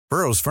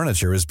Burrow's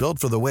furniture is built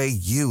for the way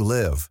you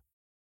live.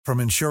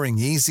 From ensuring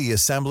easy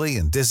assembly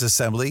and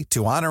disassembly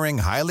to honoring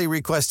highly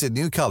requested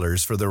new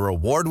colors for their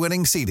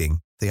award-winning seating,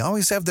 they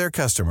always have their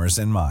customers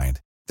in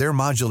mind. Their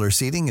modular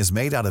seating is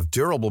made out of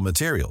durable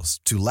materials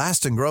to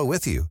last and grow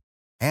with you.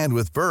 And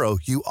with Burrow,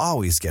 you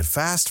always get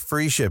fast,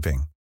 free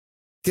shipping.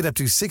 Get up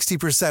to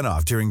 60%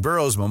 off during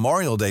Burrow's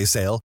Memorial Day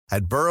sale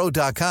at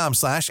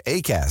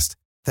burrow.com/ACAST.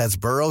 That's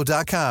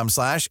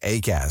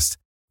burrow.com/ACAST.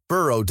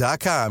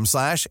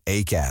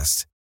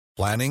 burrow.com/ACAST.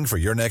 Planning for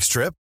your next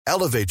trip?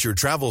 Elevate your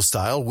travel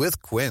style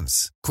with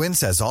Quince. Quince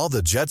has all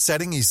the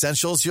jet-setting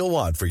essentials you'll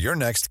want for your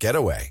next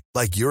getaway,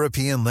 like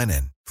European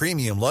linen,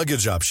 premium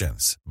luggage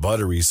options,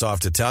 buttery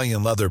soft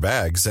Italian leather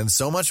bags, and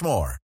so much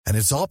more. And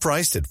it's all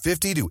priced at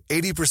 50 to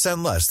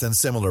 80% less than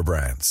similar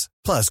brands.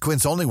 Plus,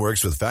 Quince only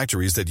works with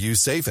factories that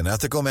use safe and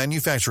ethical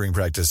manufacturing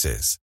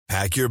practices.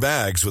 Pack your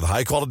bags with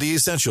high-quality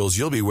essentials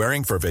you'll be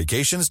wearing for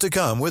vacations to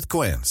come with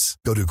Quince.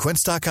 Go to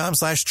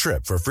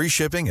quince.com/trip for free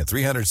shipping and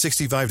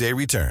 365-day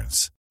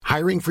returns.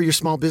 Hiring for your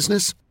small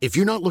business? If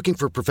you're not looking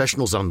for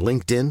professionals on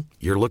LinkedIn,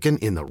 you're looking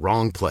in the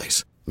wrong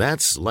place.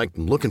 That's like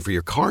looking for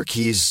your car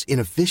keys in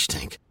a fish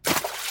tank.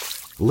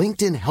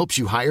 LinkedIn helps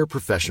you hire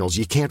professionals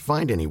you can't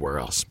find anywhere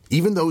else,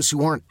 even those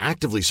who aren't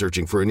actively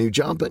searching for a new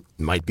job but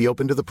might be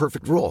open to the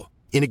perfect role.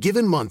 In a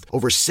given month,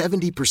 over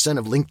 70%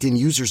 of LinkedIn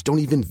users don't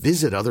even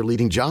visit other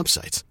leading job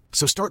sites.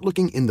 So start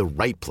looking in the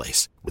right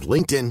place. With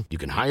LinkedIn, you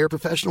can hire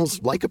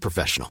professionals like a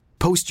professional.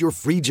 Post your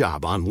free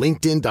job on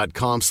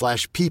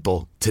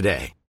linkedin.com/people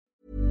today.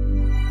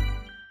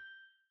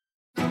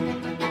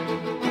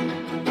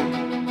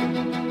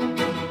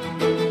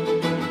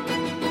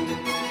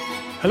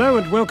 Hello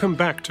and welcome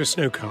back to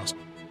Snowcast.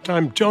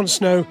 I'm Jon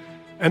Snow,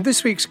 and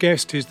this week's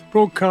guest is the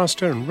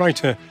broadcaster and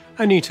writer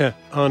ANITA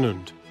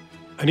ANAND.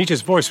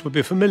 Anita's voice will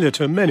be familiar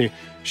to many.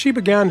 She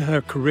began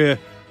her career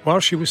while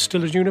she was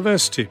still at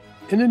university,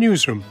 in the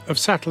newsroom of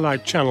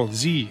satellite channel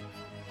Z.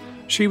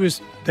 She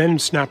was then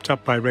snapped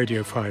up by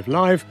Radio 5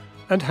 Live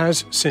and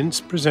has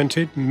since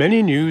presented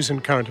many news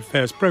and current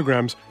affairs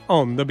programmes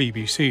on the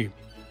BBC.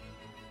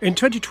 In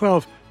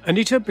 2012,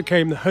 Anita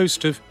became the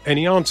host of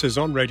Any Answers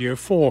on Radio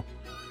 4,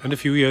 and a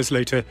few years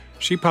later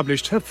she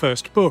published her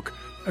first book,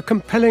 a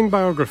compelling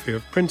biography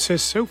of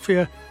Princess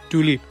Sophia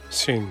Duleep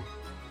Singh,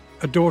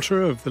 a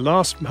daughter of the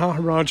last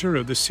Maharaja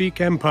of the Sikh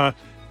Empire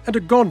and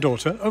a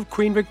goddaughter of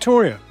Queen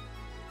Victoria.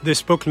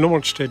 This book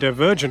launched a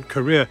divergent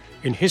career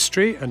in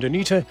history, and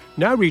Anita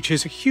now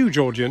reaches a huge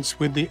audience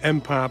with the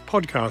Empire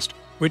podcast,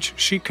 which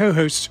she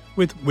co-hosts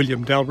with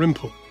William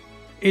Dalrymple.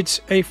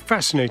 It's a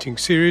fascinating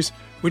series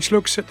which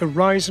looks at the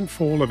rise and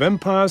fall of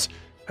empires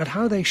and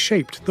how they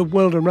shaped the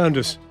world around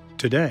us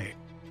today.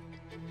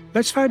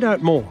 Let's find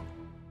out more.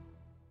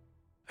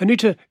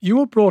 Anita, you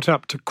were brought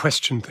up to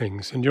question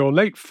things, and your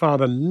late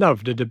father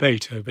loved a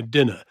debate over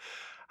dinner.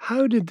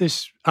 How did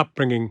this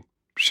upbringing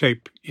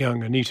shape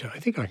young Anita? I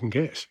think I can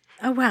guess.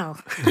 Oh, well.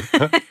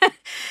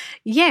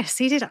 Yes,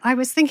 he did. I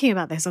was thinking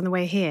about this on the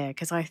way here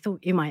because I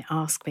thought you might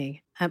ask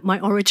me my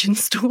origin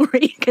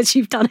story because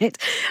you've done it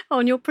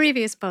on your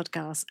previous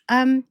podcast.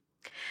 I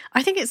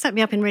think it set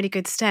me up in really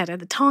good stead. At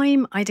the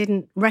time, I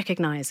didn't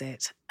recognise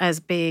it as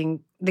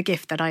being the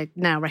gift that I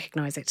now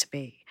recognise it to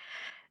be.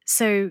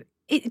 So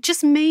it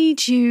just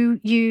made you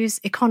use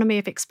economy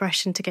of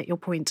expression to get your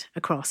point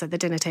across at the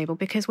dinner table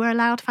because we're a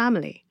loud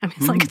family. I mean,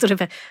 it's like sort of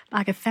a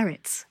bag of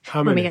ferrets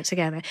when we get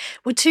together.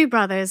 We're two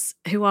brothers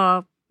who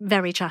are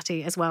very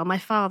chatty as well. My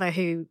father,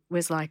 who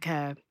was like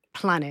a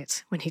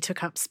planet when he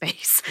took up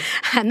space.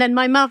 And then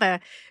my mother,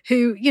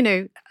 who, you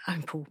know,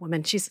 poor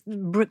woman, she's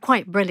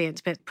quite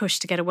brilliant, but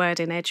pushed to get a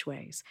word in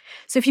edgeways.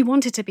 So if you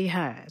wanted to be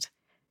heard,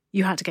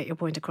 you had to get your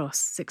point across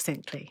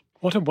succinctly.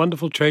 What a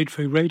wonderful trade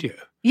for radio.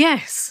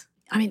 Yes.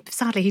 I mean,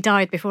 sadly, he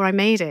died before I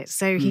made it,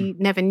 so he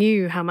never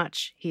knew how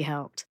much he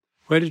helped.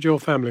 Where did your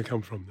family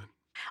come from then?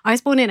 I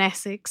was born in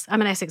Essex. I'm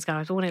an Essex girl. I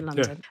was born in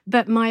London. Yeah.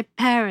 But my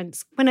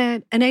parents, when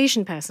an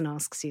Asian person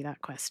asks you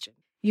that question,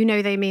 you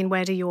know they mean,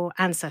 where do your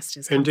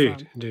ancestors come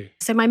from? Indeed.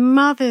 So my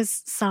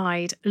mother's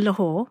side,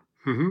 Lahore,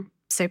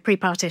 so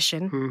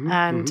pre-partition,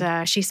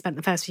 and she spent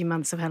the first few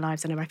months of her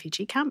lives in a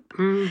refugee camp.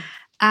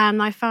 And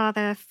my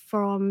father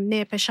from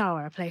near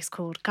Peshawar, a place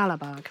called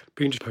Galabag.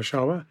 Been to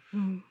Peshawar?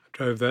 I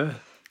drove there.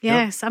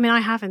 Yes, I mean,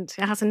 I haven't.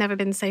 It hasn't never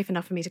been safe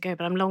enough for me to go,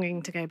 but I'm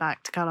longing to go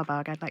back to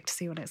Galabag. I'd like to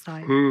see what it's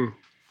like.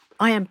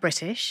 I am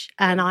British,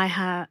 and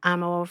I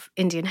am of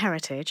Indian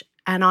heritage,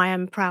 and I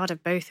am proud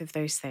of both of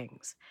those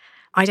things.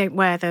 I don't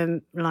wear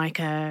them like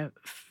a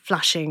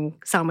flashing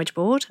sandwich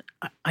board.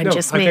 I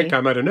think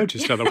I might have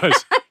noticed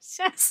otherwise.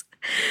 Yes.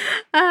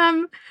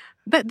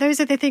 But those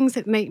are the things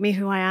that make me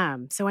who I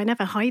am. So I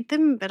never hide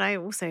them, but I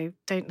also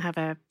don't have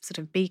a sort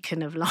of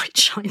beacon of light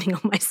shining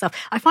on myself.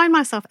 I find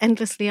myself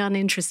endlessly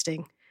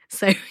uninteresting.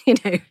 So, you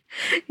know,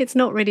 it's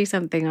not really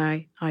something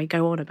I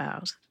go on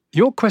about.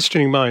 Your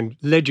questioning mind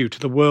led you to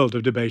the world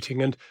of debating,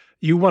 and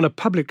you won a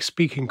public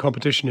speaking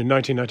competition in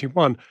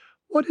 1991.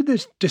 What did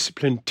this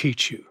discipline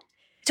teach you?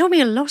 It taught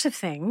me a lot of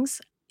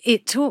things.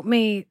 It taught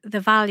me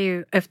the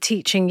value of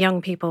teaching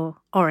young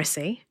people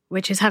oracy,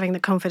 which is having the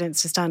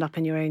confidence to stand up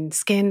in your own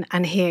skin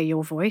and hear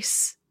your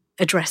voice,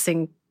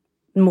 addressing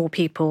more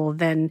people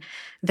than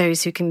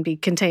those who can be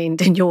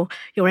contained in your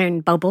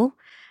own bubble.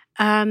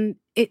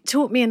 It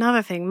taught me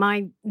another thing.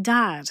 My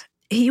dad,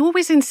 he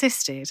always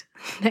insisted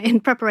that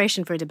in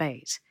preparation for a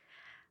debate,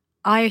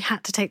 I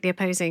had to take the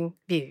opposing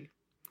view.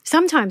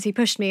 Sometimes he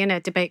pushed me in a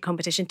debate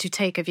competition to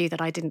take a view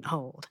that I didn't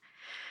hold.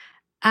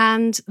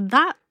 And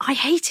that, I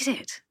hated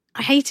it.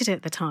 I hated it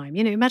at the time.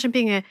 You know, imagine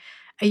being a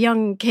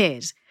young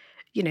kid,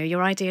 you know,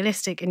 you're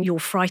idealistic and you're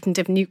frightened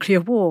of nuclear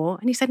war.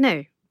 And he said,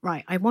 no,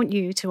 right, I want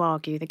you to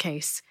argue the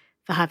case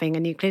for having a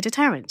nuclear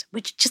deterrent,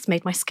 which just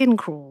made my skin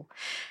crawl.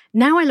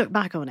 Now I look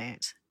back on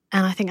it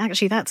and I think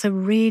actually that's a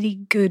really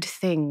good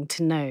thing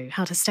to know,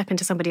 how to step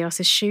into somebody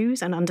else's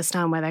shoes and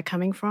understand where they're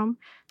coming from.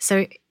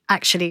 So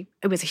actually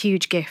it was a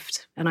huge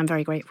gift and I'm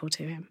very grateful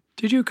to him.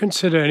 Did you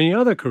consider any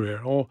other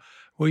career or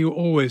were you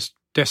always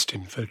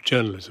destined for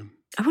journalism?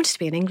 I wanted to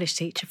be an English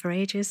teacher for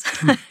ages.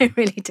 I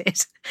really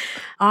did.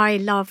 I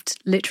loved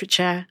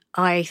literature.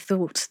 I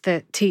thought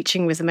that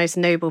teaching was the most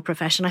noble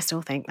profession. I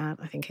still think that.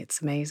 I think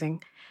it's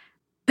amazing.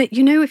 But,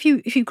 you know, if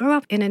you grow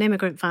up in an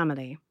immigrant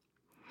family,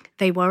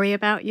 they worry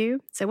about you.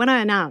 So when I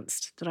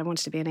announced that I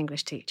wanted to be an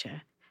English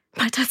teacher,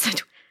 my dad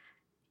said,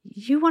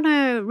 you want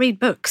to read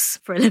books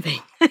for a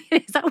living?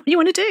 Is that what you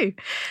want to do?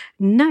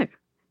 No,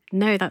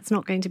 that's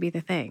not going to be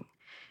the thing.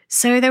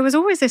 So there was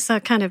always this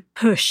kind of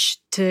push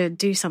to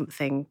do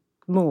something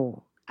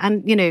more.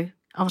 And, you know,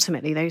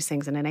 ultimately those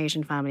things in an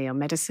Asian family are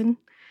medicine,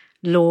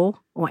 law,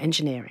 or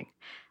engineering.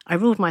 I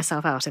ruled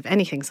myself out of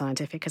anything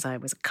scientific because I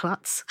was a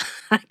klutz.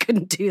 I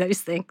couldn't do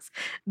those things.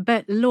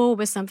 But law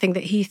was something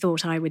that he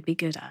thought I would be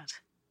good at.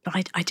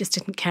 But I just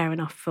didn't care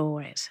enough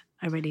for it.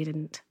 I really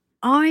didn't.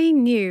 I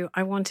knew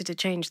I wanted to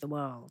change the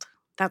world.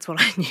 That's what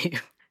I knew.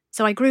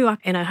 So I grew up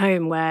in a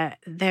home where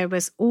there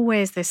was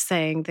always this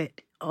saying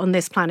that on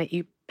this planet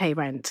you pay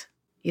rent.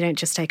 You don't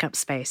just take up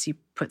space, you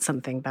put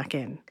something back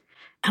in.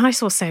 And I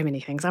saw so many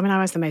things. I mean, I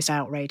was the most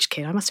outraged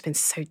kid. I must have been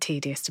so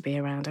tedious to be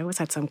around. I always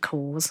had some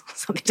cause,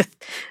 something to,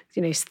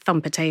 you know,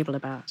 thump a table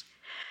about.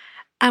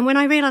 And when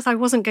I realised I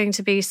wasn't going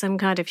to be some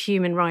kind of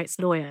human rights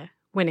lawyer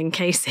winning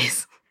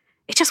cases,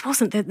 it just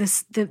wasn't that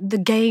the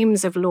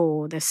games of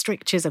law, the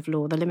strictures of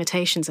law, the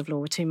limitations of law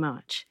were too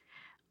much.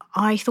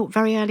 I thought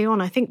very early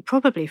on, I think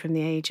probably from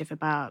the age of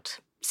about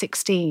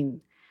 16,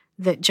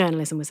 that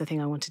journalism was the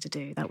thing I wanted to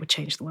do. That would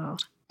change the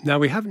world. Now,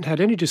 we haven't had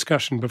any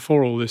discussion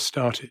before all this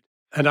started.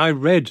 And I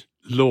read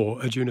law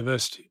at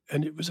university,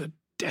 and it was a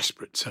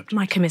desperate subject.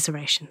 My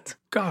commiserations.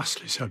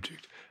 Ghastly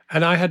subject.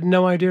 And I had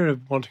no idea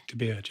of wanting to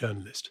be a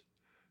journalist.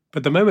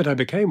 But the moment I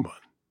became one,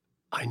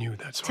 I knew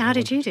that's what So how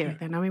did you do it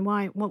then? I mean,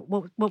 why?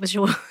 What was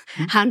your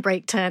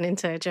handbrake turn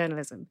into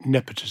journalism?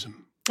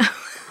 Nepotism.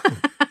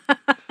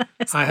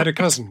 I had a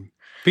cousin,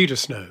 Peter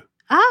Snow.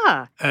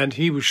 Ah. And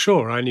he was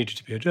sure I needed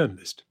to be a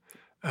journalist.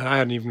 And I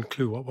hadn't even a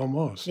clue what one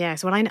was.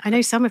 Yes, well, I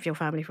know some of your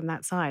family from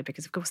that side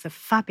because, of course, the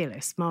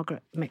fabulous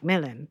Margaret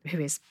Macmillan,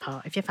 who is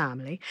part of your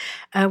family,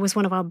 was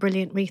one of our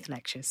brilliant wreath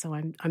lectures. So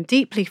I'm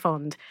deeply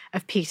fond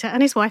of Peter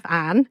and his wife,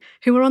 Anne,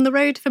 who were on the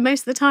road for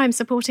most of the time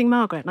supporting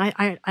Margaret.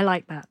 And I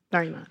like that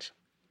very much.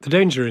 The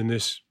danger in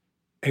this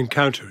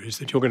encounter is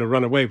that you're going to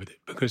run away with it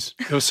because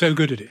you're so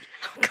good at it.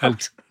 Oh, God.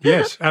 And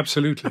yes,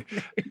 absolutely.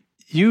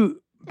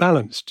 You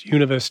balanced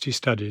university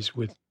studies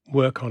with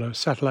work on a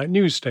satellite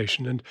news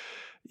station, and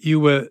you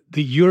were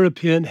the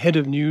European head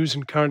of news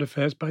and current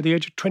affairs by the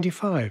age of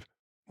 25.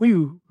 Were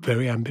you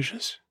very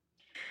ambitious?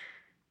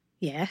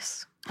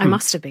 Yes, I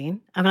must have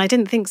been. I mean, I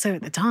didn't think so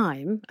at the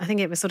time. I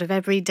think it was sort of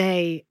every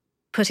day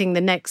putting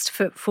the next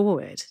foot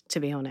forward, to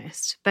be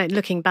honest. But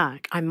looking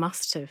back, I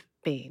must have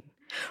been.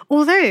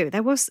 Although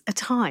there was a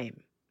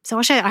time, so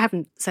I'll share, I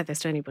haven't said this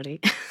to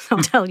anybody, I'll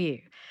tell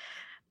you.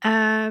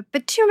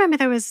 But do you remember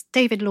there was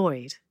David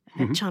Lloyd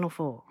at Channel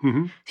 4?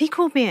 Mm-hmm. He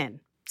called me in.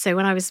 So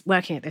when I was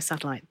working at this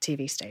satellite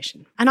TV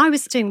station, and I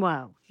was doing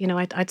well, you know,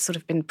 I'd sort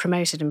of been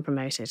promoted,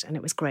 and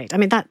it was great. I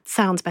mean, that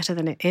sounds better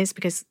than it is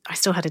because I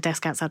still had a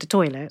desk outside a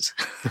toilet.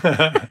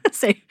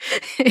 So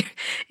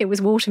it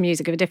was water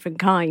music of a different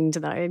kind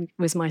that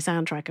was my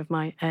soundtrack of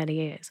my early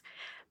years.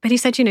 But he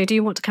said, you know, do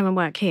you want to come and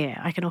work here?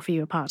 I can offer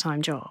you a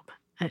part-time job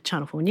at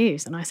Channel 4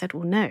 News. And I said,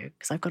 well, no,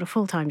 because I've got a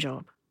full-time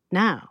job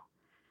now.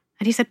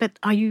 And he said, but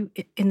are you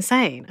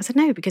insane? I said,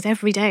 no, because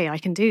every day I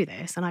can do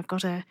this and I've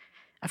got a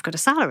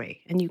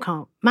salary and you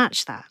can't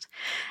match that.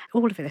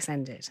 All of this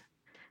ended.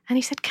 And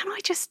he said, can I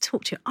just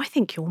talk to you? I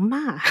think you're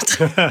mad.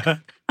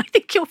 I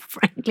think you're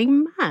frankly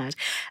mad.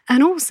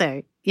 And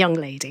also, young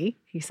lady,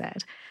 he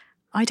said,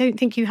 I don't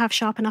think you have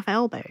sharp enough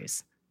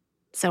elbows.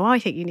 So I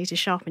think you need to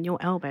sharpen your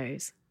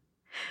elbows.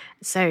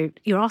 So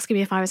you're asking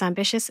me if I was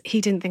ambitious.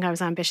 He didn't think I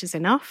was ambitious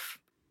enough.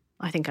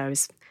 I think I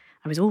was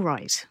all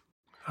right.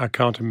 I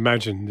can't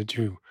imagine that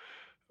you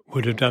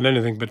would have done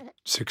anything but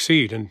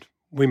succeed, and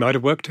we might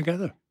have worked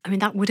together. I mean,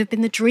 that would have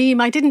been the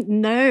dream. I didn't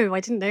know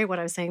what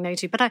I was saying no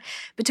to. But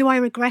do I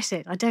regret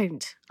it? I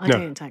don't. I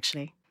don't,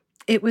 actually.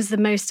 It was the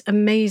most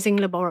amazing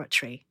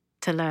laboratory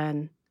to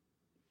learn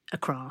a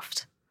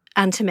craft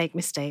and to make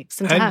mistakes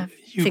and to have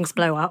things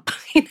blow up,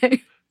 you know.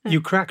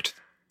 You cracked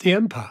the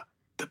empire,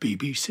 the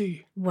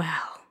BBC.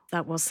 Well,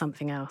 that was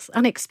something else.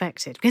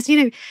 Unexpected. Because,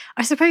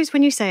 I suppose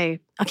when you say,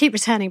 I keep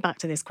returning back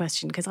to this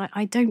question because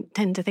I don't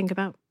tend to think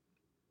about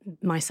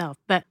myself,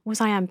 but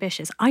was I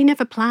ambitious? I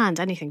never planned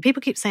anything.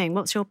 People keep saying,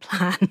 what's your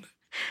plan?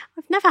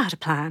 I've never had a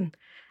plan.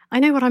 I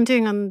know what I'm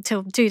doing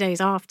until 2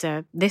 days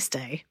after this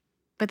day,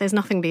 but there's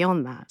nothing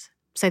beyond that.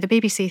 So the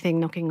BBC thing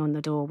knocking on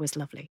the door was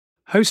lovely.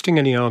 Hosting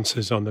Any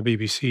Answers on the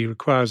BBC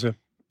requires a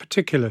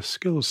particular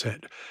skill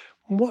set.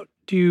 What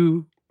do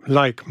you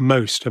like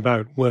most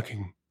about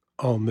working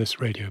on this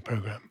radio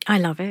programme? I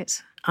love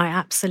it. I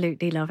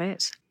absolutely love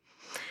it.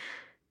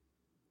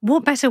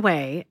 What better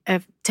way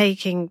of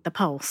taking the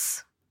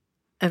pulse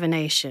of a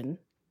nation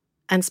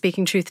and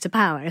speaking truth to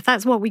power, if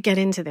that's what we get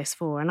into this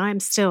for, and I'm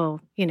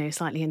still,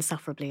 slightly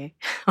insufferably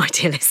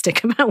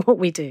idealistic about what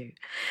we do.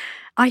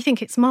 I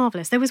think it's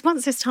marvellous. There was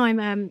once this time,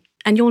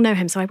 and you'll know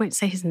him, so I won't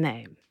say his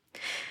name,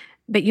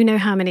 but you know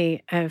how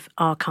many of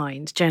our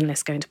kind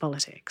journalists go into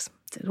politics.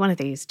 So one of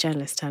these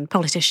journalists turned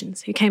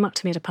politicians who came up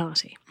to me at a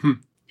party.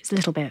 It's a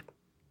little bit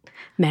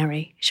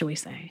merry, shall we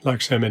say.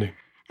 Like so many.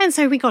 And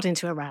so we got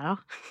into a row,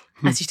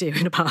 as you do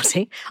in a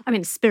party.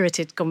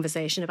 Spirited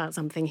conversation about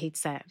something he'd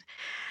said.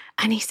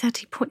 And he said,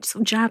 sort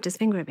of jabbed his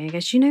finger at me. He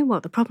goes, you know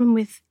what? The problem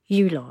with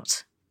you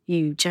lot,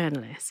 you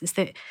journalists, is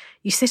that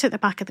you sit at the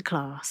back of the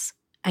class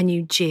and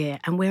you jeer,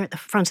 and we're at the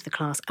front of the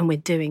class and we're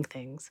doing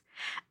things.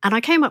 And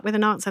I came up with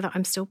an answer that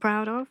I'm still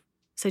proud of.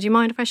 So do you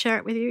mind if I share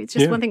it with you? It's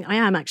just one thing I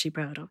am actually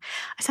proud of.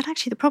 I said,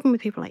 actually, the problem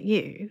with people like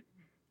you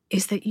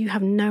is that you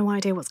have no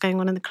idea what's going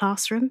on in the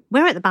classroom.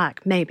 We're at the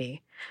back,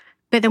 maybe,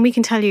 but then we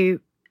can tell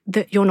you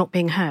that you're not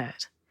being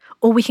heard.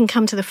 Or we can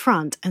come to the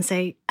front and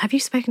say, have you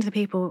spoken to the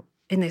people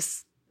in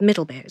this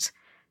middle bit?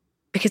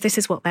 Because this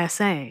is what they're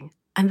saying.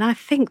 And I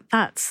think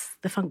that's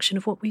the function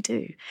of what we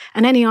do.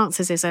 And Any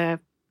Answers is a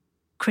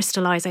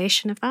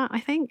crystallisation of that, I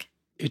think.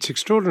 It's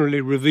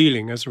extraordinarily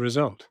revealing as a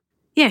result.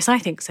 Yes, I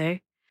think so.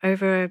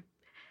 Over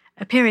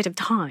a period of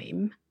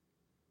time,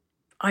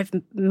 I've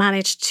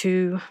managed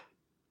to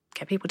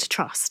get people to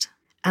trust.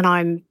 And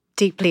I'm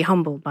deeply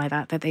humbled by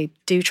that they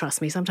do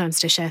trust me, sometimes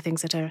to share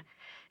things that are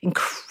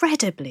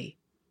incredibly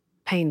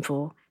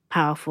painful,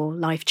 powerful,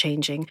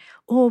 life-changing,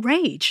 or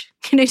rage,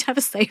 to have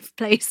a safe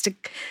place to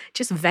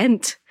just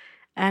vent.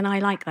 And I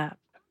like that.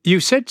 You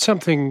said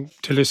something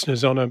to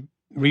listeners on a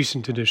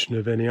recent edition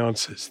of Any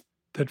Answers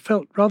that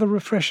felt rather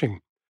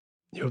refreshing.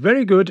 You're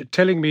very good at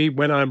telling me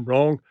when I'm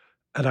wrong,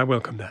 and I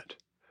welcome that.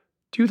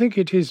 Do you think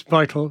it is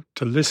vital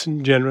to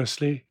listen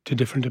generously to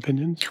different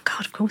opinions? Oh,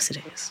 God, of course it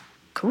is.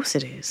 Of course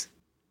it is.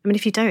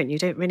 If you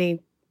don't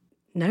really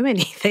know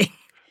anything.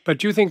 But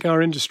do you think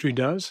our industry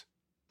does?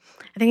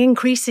 I think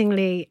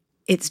increasingly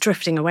it's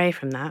drifting away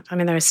from that.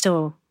 There are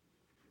still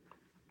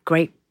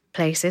great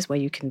places where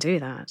you can do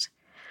that.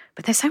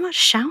 But there's so much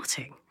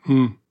shouting.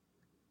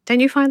 Don't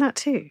you find that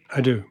too?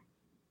 I do.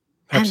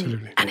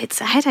 Absolutely. And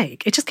it's a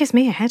headache. It just gives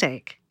me a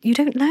headache. You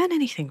don't learn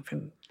anything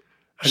from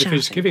shouting. And if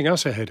it's giving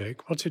us a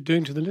headache, what's it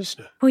doing to the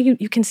listener? Well,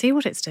 you can see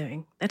what it's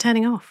doing. They're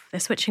turning off. They're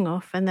switching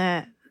off and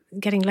they're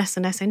getting less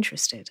and less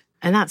interested.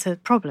 And that's a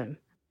problem.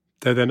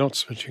 Though they're not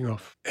switching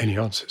off Any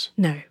Answers.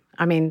 No.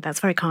 That's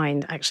very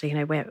kind,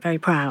 actually. We're very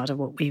proud of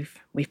what we've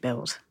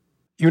built.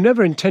 You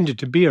never intended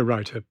to be a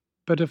writer,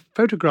 but a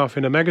photograph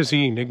in a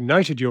magazine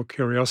ignited your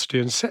curiosity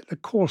and set the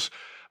course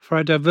for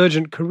a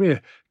divergent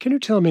career. Can you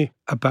tell me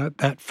about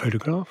that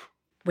photograph?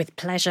 With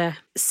pleasure.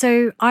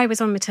 So I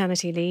was on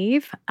maternity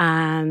leave,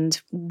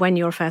 and when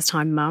you're a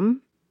first-time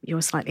mum,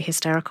 you're slightly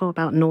hysterical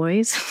about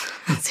noise.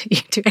 So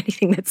you do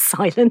anything that's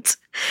silent.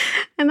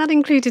 And that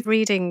included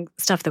reading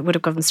stuff that would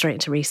have gone straight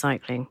into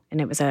recycling. And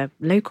it was a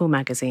local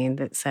magazine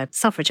that said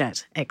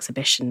suffragette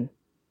exhibition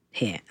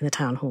here in the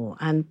town hall.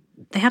 And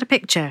they had a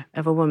picture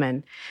of a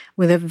woman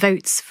with a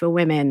Votes for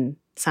Women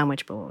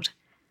sandwich board.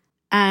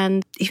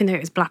 And even though it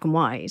was black and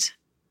white,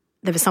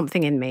 there was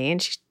something in me.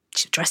 And she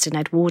was dressed in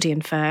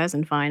Edwardian furs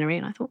and finery.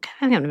 And I thought,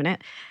 hang on a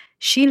minute,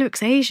 she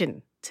looks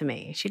Asian to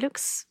me. She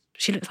looks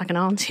like an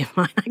auntie of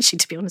mine, actually,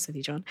 to be honest with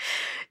you, John.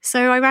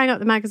 So I rang up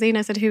the magazine.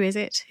 I said, who is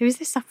it? Who is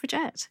this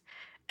suffragette?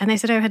 And they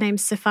said, her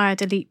name's Sophia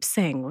Dalip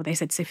Singh, or they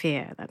said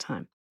Sophia at that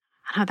time.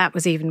 And that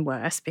was even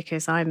worse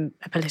because I'm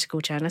a political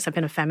journalist. I've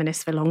been a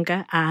feminist for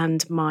longer,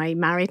 and my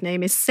married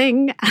name is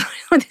Singh. And I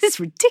thought, this is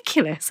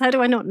ridiculous. How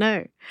do I not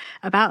know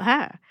about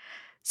her?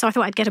 So I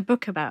thought I'd get a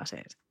book about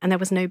it. And there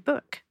was no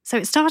book. So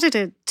it started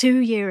a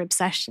 2-year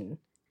obsession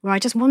where I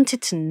just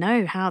wanted to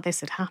know how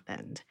this had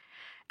happened.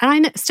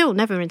 And I still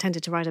never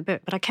intended to write a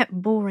book, but I kept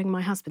boring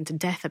my husband to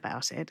death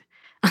about it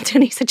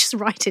until he said, just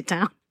write it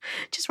down.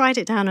 Just write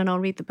it down and I'll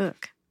read the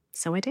book.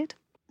 So I did.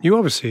 You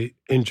obviously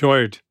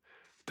enjoyed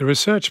the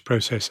research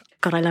process.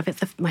 God, I love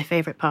it. It's my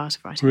favourite part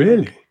of writing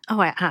Really? a book.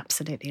 Oh, I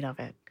absolutely love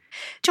it.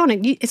 John,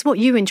 it's what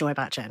you enjoy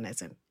about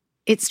journalism.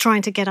 It's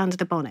trying to get under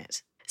the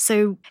bonnet.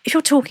 So if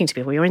you're talking to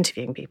people, you're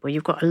interviewing people,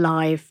 you've got a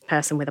live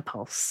person with a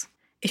pulse.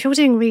 If you're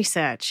doing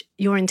research,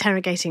 you're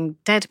interrogating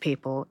dead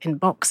people in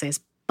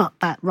boxes, but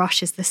that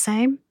rush is the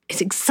same. It's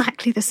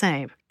exactly the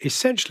same.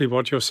 Essentially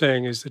what you're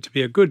saying is that to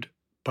be a good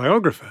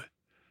biographer,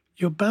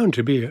 you're bound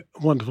to be a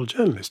wonderful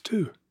journalist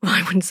too. Well,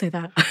 I wouldn't say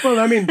that. Well,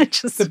 I mean,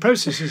 the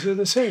processes are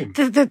the same,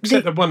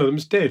 except that one of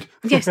them's dead.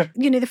 Yes,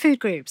 the food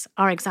groups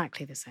are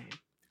exactly the same.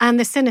 And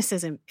the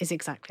cynicism is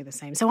exactly the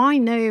same. So I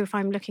know if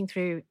I'm looking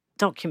through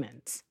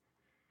documents,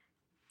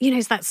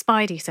 it's that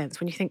spidey sense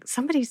when you think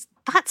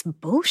that's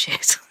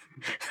bullshit.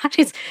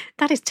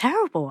 that is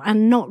terrible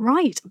and not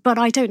right. But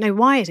I don't know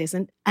why it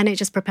isn't. And it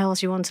just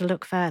propels you on to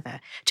look further.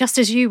 Just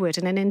as you would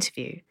in an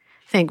interview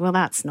think, well,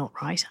 that's not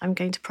right. I'm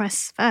going to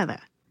press further.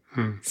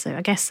 So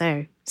I guess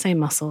so. Same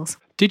muscles.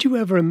 Did you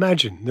ever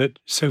imagine that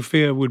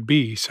Sophia would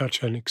be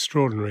such an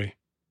extraordinary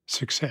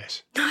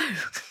success?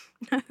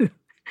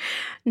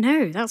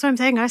 No, that's what I'm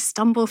saying. I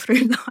stumble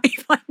through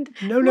life.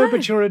 No,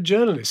 but you're a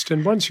journalist.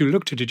 And once you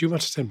looked at it, you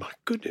must have said, my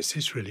goodness,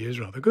 this really is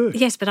rather good.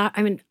 Yes, but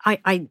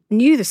I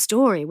knew the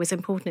story was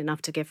important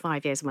enough to give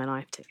 5 years of my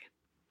life to.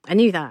 I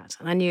knew that,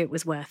 and I knew it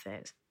was worth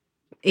it.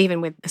 Even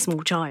with a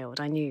small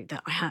child, I knew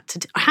that I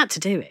had to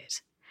do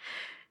it.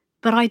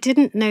 But I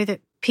didn't know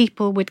that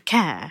people would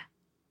care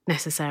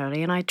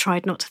necessarily, and I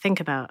tried not to think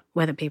about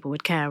whether people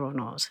would care or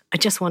not. I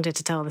just wanted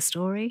to tell the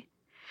story.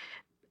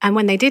 And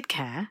when they did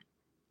care,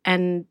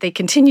 and they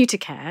continue to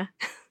care,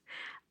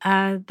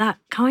 that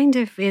kind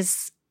of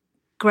is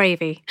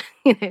gravy.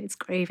 It's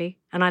gravy,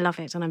 and I love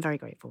it, and I'm very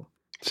grateful.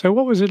 So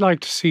what was it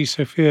like to see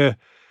Sophia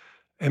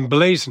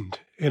emblazoned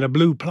in a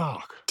blue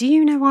plaque? Do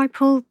you know I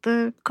pulled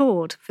the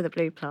cord for the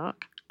blue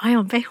plaque? I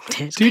unveiled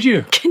it. Did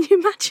you? Can you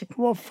imagine?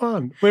 What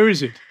fun. Where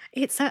is it?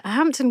 It's at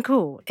Hampton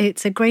Court.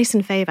 It's a Grace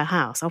and Favour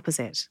house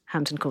opposite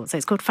Hampton Court. So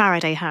it's called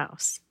Faraday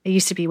House. It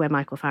used to be where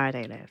Michael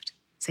Faraday lived.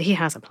 So he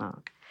has a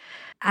plaque.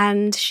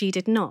 And she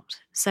did not.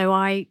 So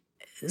I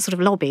sort of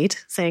lobbied,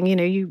 saying,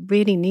 you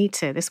really need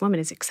to. This woman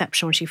is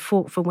exceptional. She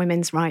fought for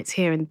women's rights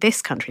here in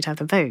this country to have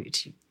the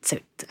vote. So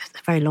it's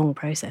a very long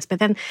process. But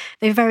then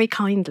they very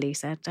kindly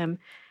said,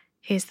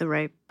 here's the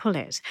rope, pull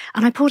it.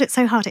 And I pulled it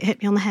so hard it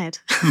hit me on the head.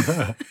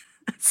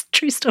 That's a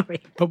true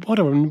story. But what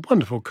a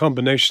wonderful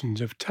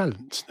combinations of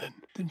talents then.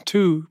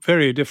 Two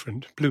very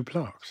different blue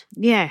plaques.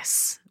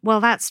 Yes.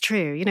 Well, that's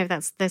true.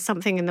 There's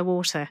something in the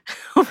water,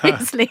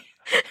 obviously,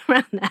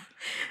 around there.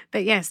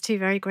 But yes, two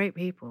very great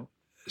people.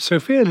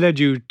 Sophia led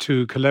you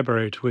to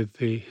collaborate with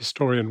the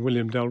historian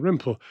William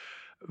Dalrymple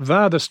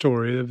via the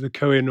story of the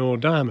Koh-i-Noor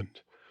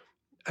diamond.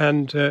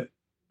 And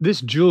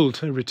this jewel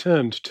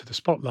returned to the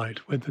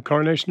spotlight with the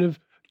coronation of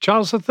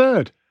Charles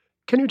III.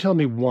 Can you tell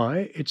me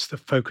why it's the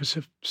focus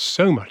of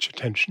so much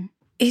attention?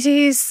 It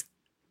is,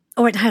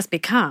 or it has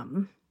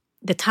become,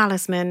 the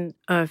talisman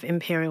of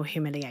imperial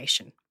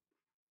humiliation.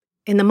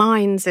 In the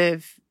minds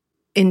of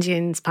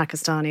Indians,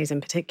 Pakistanis in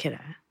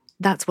particular,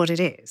 that's what it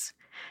is.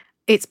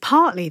 It's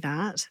partly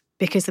that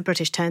because the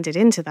British turned it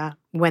into that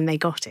when they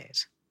got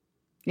it.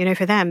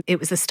 For them, it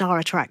was the star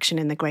attraction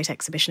in the Great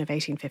Exhibition of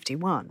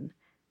 1851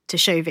 to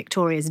show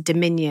Victoria's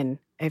dominion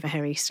over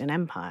her Eastern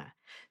Empire.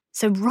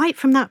 So right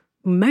from that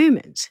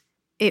moment,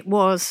 it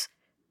was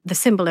the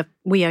symbol of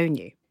we own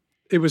you.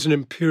 It was an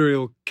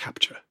imperial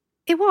capture.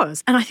 It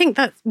was. And I think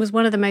that was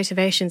one of the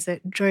motivations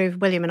that drove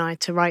William and I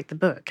to write the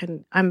book.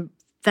 And I'm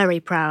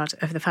very proud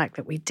of the fact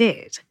that we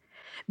did.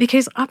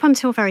 Because up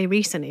until very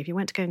recently, if you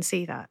went to go and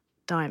see that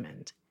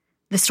diamond,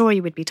 the story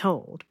you would be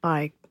told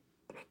by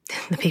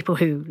the people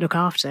who look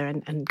after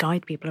and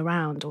guide people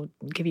around or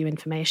give you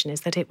information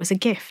is that it was a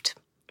gift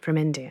from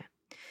India.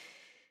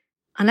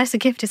 Unless a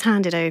gift is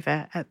handed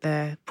over at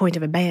the point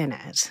of a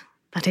bayonet,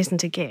 that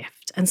isn't a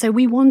gift. And so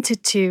we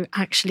wanted to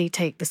actually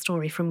take the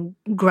story from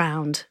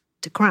ground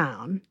to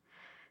crown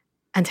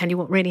and tell you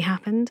what really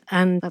happened.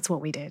 And that's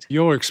what we did.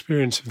 Your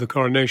experience of the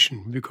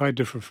coronation would be quite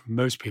different from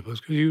most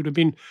people's because you would have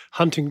been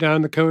hunting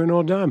down the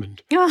Koh-i-Noor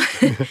diamond. Yeah.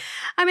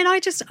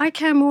 I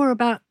care more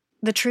about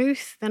the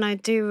truth than I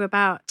do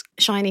about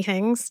shiny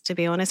things, to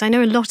be honest. I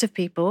know a lot of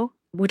people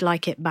would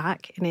like it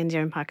back in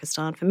India and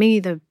Pakistan. For me,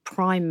 the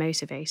prime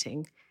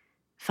motivating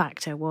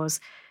factor was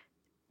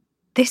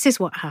this is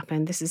what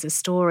happened. This is a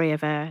story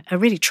of a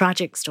really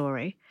tragic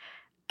story,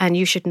 and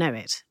you should know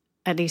it,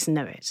 at least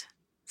know it.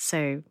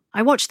 So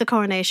I watched the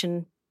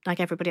coronation like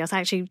everybody else.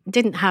 I actually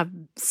didn't have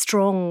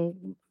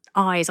strong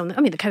eyes on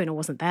the Koh-i-Noor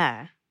wasn't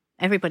there.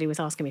 Everybody was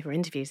asking me for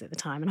interviews at the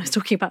time, and I was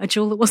talking about a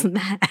jewel that wasn't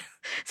there.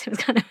 So it was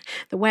kind of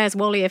the Where's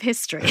Wally of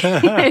history.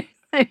 But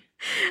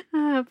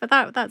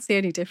that's the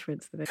only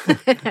difference.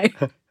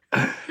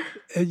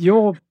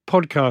 Your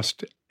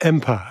podcast,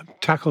 Empire,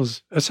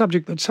 tackles a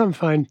subject that some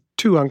find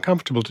too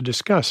uncomfortable to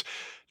discuss.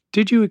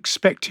 Did you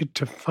expect it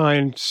to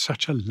find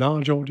such a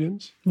large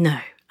audience? No.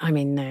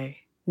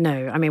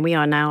 We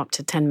are now up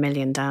to 10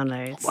 million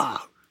downloads.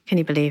 Wow. Can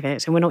you believe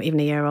it? And we're not even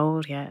a year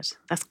old yet.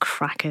 That's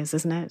crackers,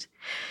 isn't it?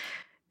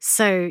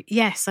 So,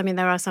 yes,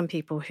 there are some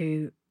people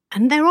who,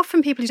 and they're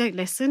often people who don't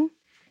listen,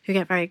 who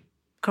get very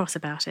cross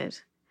about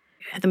it.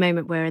 At the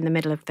moment, we're in the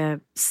middle of the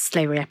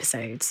slavery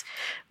episodes.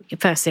 The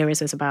first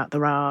series was about the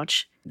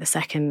Raj. The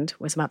second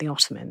was about the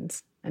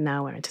Ottomans. And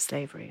now we're into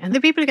slavery. And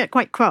the people who get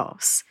quite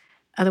cross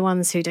are the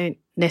ones who don't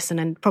listen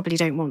and probably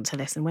don't want to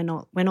listen. We're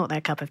not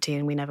their cup of tea,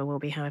 and we never will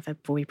be, however,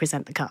 before we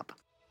present the cup.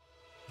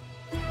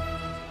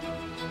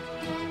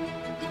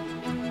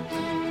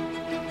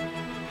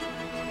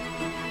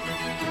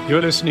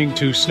 You're listening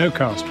to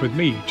Snowcast with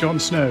me, Jon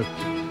Snow,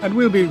 and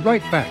we'll be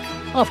right back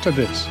after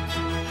this.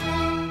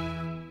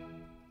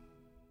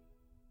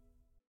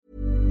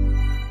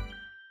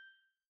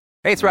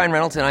 Hey, it's Ryan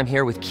Reynolds, and I'm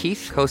here with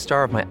Keith,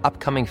 co-star of my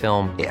upcoming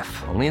film,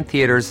 If, only in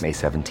theaters May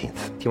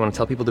 17th. Do you want to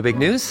tell people the big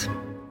news?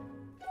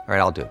 All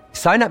right, I'll do it.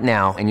 Sign up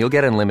now and you'll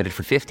get unlimited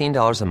for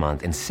 $15 a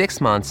month and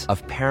 6 months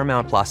of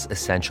Paramount Plus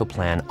Essential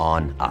Plan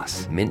on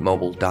us.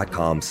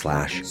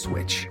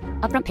 MintMobile.com/switch.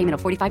 Upfront payment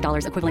of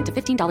 $45 equivalent to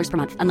 $15 per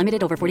month.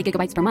 Unlimited over 40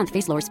 gigabytes per month.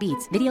 Face lower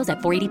speeds. Videos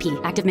at 480p.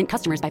 Active Mint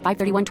customers by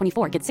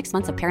 531.24 get 6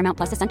 months of Paramount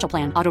Plus Essential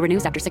Plan. Auto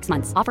renews after 6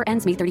 months. Offer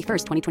ends May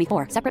 31st,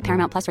 2024. Separate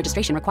Paramount Plus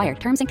registration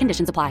required. Terms and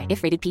conditions apply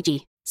if rated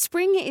PG.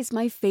 Spring is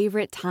my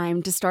favorite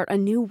time to start a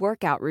new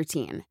workout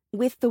routine.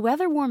 With the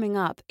weather warming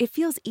up, it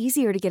feels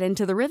easier to get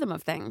into the rhythm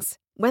of things.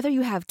 Whether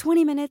you have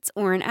 20 minutes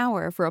or an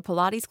hour for a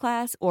Pilates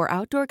class or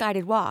outdoor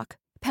guided walk,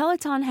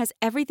 Peloton has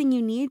everything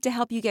you need to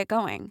help you get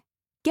going.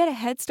 Get a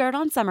head start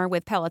on summer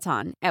with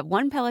Peloton at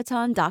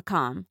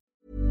onepeloton.com.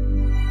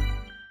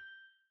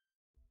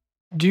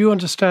 Do you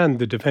understand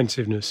the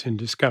defensiveness in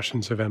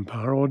discussions of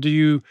empire, or do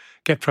you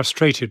get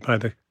frustrated by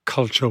the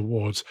culture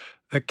wars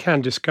that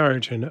can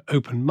discourage an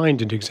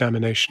open-minded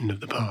examination of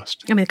the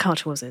past? I mean, the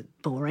culture wars are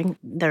boring.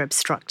 They're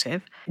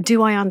obstructive.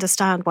 Do I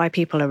understand why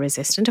people are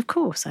resistant? Of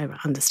course I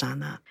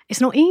understand that.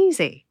 It's not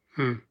easy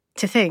to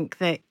think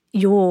that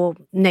your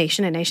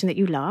nation, a nation that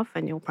you love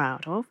and you're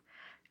proud of,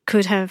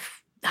 could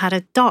have had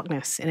a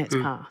darkness in its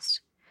past.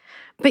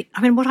 But,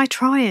 I mean, what I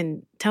try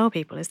and tell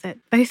people is that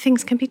both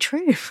things can be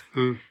true.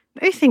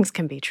 Both things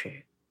can be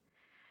true.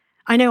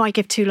 I know I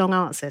give too long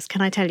answers.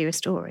 Can I tell you a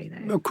story,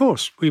 though? Of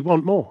course, we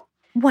want more.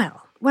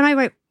 Well, when I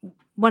wrote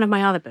one of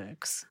my other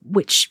books,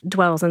 which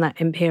dwells in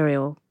that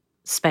imperial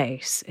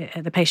space,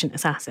 The Patient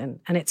Assassin,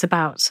 and it's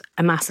about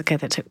a massacre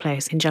that took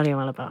place in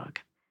Jallianwala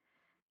Bagh.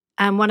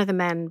 And one of the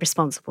men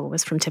responsible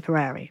was from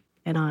Tipperary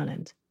in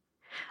Ireland.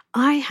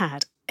 I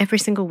had every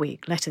single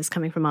week letters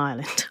coming from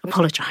Ireland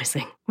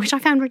apologising, which I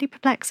found really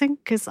perplexing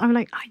because I'm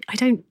like, I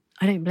don't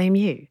blame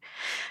you.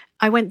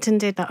 I went and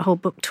did that whole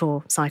book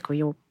tour cycle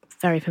you're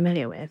very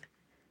familiar with.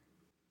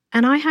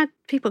 And I had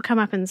people come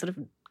up and sort of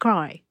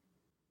cry.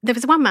 There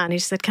was one man who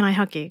said, "Can I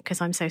hug you? Because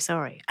I'm so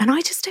sorry." And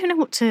I just don't know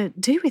what to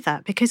do with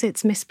that because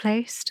it's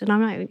misplaced. And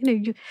I'm like,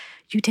 you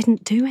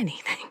didn't do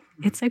anything.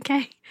 It's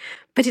okay.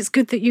 But it's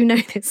good that you know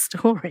this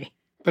story.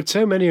 But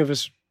so many of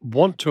us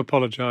want to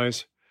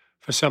apologise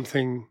for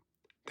something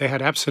they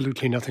had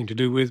absolutely nothing to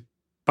do with,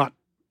 but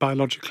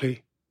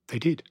biologically they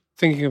did.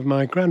 Thinking of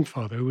my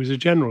grandfather, who was a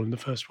general in the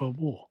First World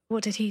War.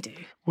 What did he do?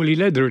 Well, he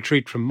led the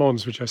retreat from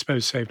Mons, which I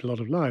suppose saved a lot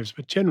of lives,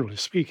 but generally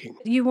speaking...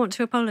 You want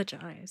to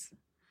apologise?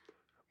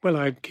 Well,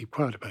 I'd keep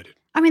quiet about it.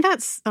 I mean,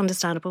 that's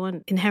understandable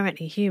and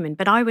inherently human,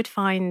 but I would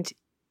find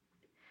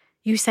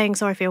you saying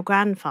sorry for your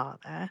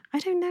grandfather, I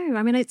don't know.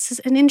 I mean, it's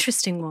an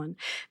interesting one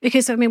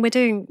because, I mean, we're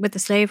doing, with the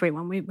slavery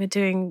one, we're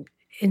doing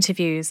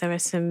interviews. There are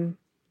some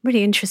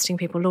really interesting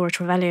people, Laura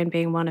Trevelyan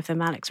being one of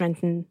them, Alex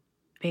Renton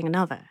being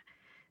another,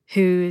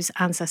 whose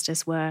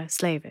ancestors were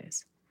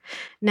slavers.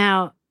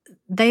 Now,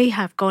 they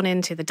have gone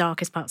into the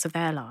darkest parts of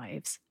their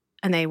lives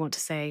and they want to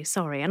say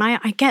sorry. And I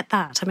get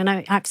that. I mean,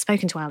 I've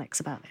spoken to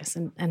Alex about this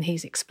and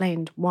he's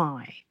explained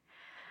why.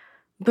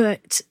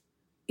 But,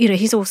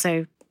 he's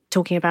also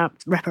talking about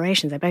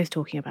reparations. They're both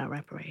talking about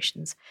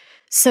reparations.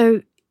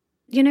 So,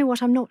 you know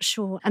what? I'm not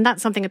sure. And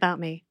that's something about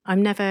me.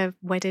 I'm never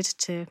wedded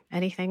to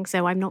anything,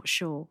 so I'm not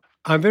sure.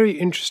 I'm very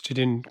interested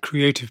in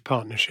creative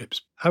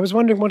partnerships. I was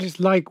wondering what it's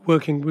like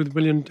working with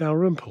William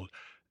Dalrymple.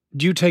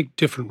 Do you take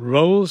different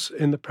roles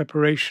in the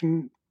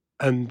preparation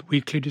and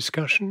weekly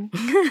discussion?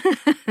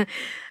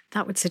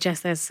 That would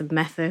suggest there's some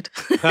method.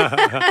 No.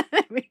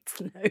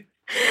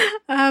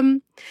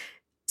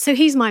 So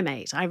he's my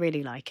mate. I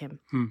really like him.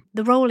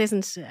 The role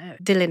isn't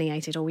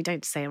delineated, or we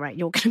don't say, right,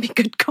 you're going to be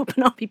good cop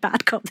and I'll be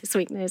bad cop this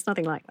week. No, it's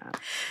nothing like that.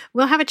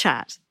 We'll have a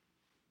chat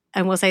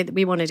and we'll say that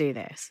we want to do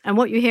this. And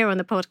what you hear on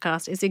the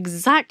podcast is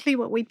exactly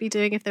what we'd be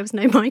doing if there was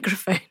no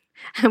microphone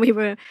and we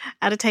were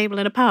at a table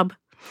in a pub.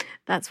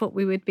 That's what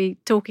we would be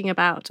talking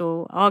about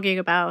or arguing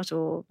about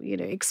or,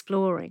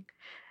 exploring.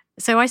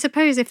 So I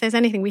suppose if there's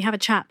anything, we have a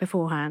chat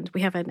beforehand.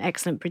 We have an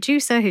excellent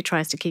producer who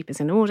tries to keep us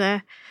in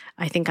order.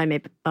 I think I may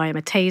buy him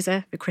a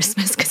taser for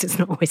Christmas because it's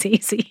not always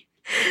easy.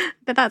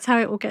 But that's how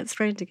it all gets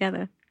thrown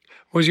together.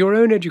 Was your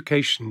own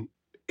education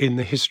in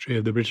the history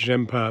of the British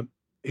Empire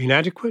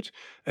inadequate?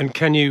 And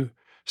can you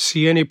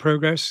see any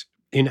progress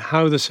in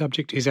how the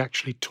subject is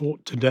actually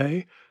taught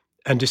today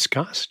and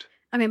discussed?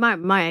 I mean,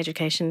 my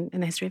education in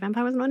the history of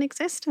empire was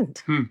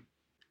non-existent.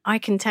 I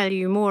can tell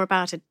you more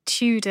about a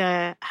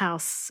Tudor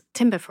house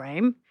timber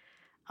frame.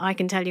 I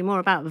can tell you more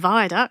about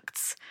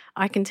viaducts.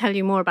 I can tell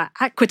you more about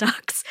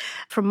aqueducts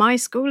from my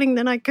schooling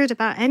than I could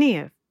about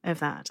any of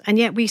that. And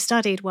yet we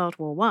studied World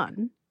War I.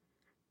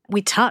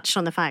 We touched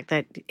on the fact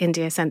that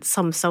India sent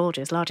some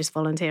soldiers, largest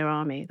volunteer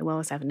army the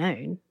world has ever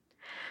known.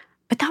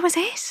 But that was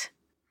it.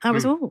 That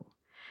was all.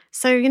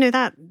 So,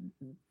 that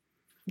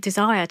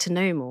desire to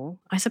know more,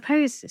 I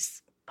suppose,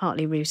 is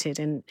partly rooted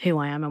in who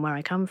I am and where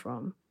I come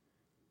from.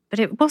 But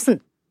it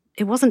wasn't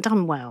It wasn't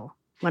done well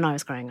when I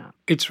was growing up.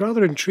 It's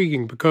rather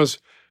intriguing because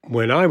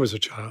when I was a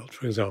child,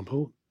 for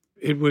example,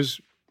 it was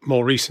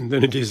more recent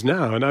than it is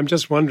now. And I'm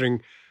just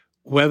wondering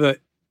whether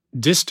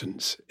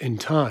distance in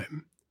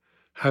time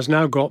has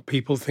now got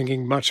people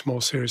thinking much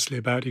more seriously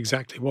about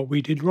exactly what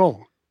we did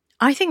wrong.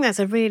 I think that's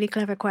a really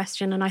clever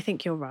question, and I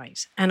think you're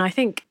right. And I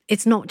think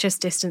it's not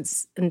just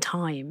distance and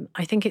time.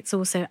 I think it's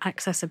also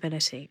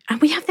accessibility.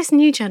 And we have this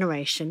new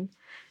generation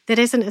that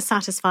isn't as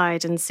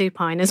satisfied and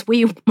supine as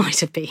we might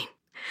have been.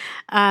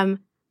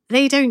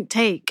 They don't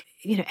take,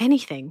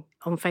 anything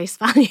on face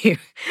value.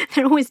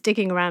 They're always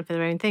digging around for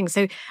their own things.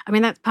 So, I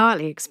mean, that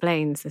partly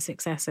explains the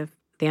success of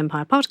the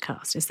Empire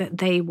podcast, is that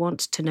they want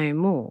to know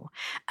more.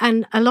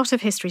 And a lot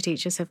of history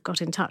teachers have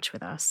got in touch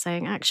with us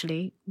saying,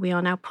 actually, we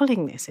are now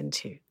pulling this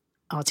into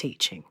our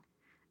teaching.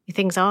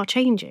 Things are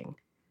changing.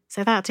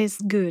 So that is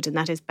good and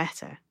that is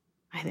better,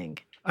 I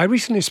think. I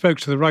recently spoke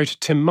to the writer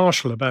Tim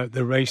Marshall about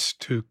the race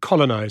to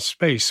colonize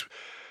space.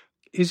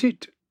 Is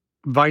it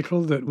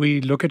vital that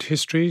we look at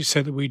history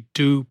so that we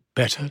do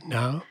better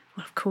now?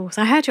 Well, of course.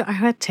 I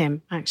heard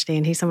Tim, actually,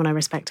 and he's someone I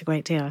respect a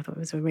great deal. I thought it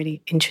was a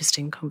really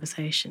interesting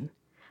conversation.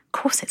 Of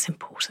course it's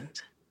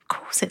important. Of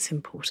course it's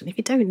important. If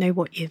you don't know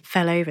what you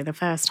fell over the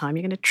first time,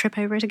 you're going to trip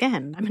over it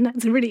again. I mean,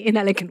 that's a really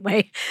inelegant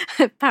way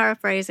of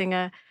paraphrasing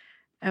a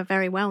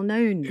very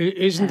well-known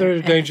Isn't there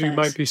a danger you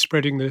might be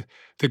spreading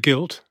the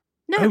guilt?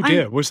 No. Oh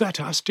dear, was that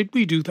us? Did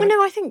we do that? Well,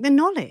 no, I think the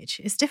knowledge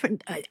is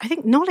different. I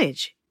think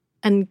knowledge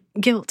and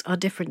guilt are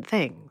different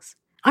things.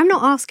 I'm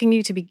not asking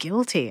you to be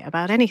guilty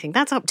about anything.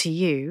 That's up to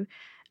you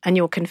and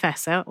your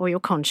confessor or your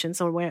conscience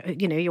or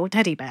your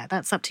teddy bear.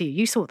 That's up to you.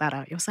 You sort that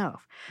out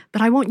yourself.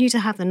 But I want you to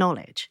have the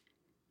knowledge.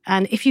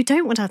 And if you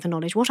don't want to have the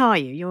knowledge, what are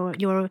you?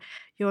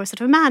 You're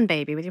sort of a man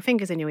baby with your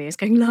fingers in your ears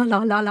going, la, la,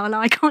 la, la, la,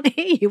 I can't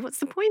hear you. What's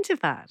the point of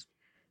that?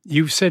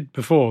 You've said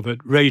before that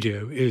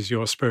radio is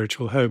your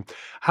spiritual home.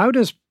 How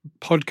does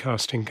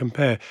podcasting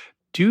compare?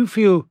 Do you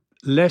feel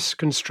less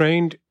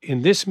constrained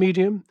in this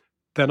medium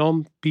than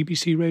on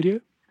BBC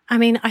Radio? I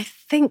mean, I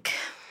think...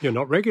 You're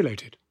not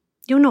regulated.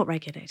 You're not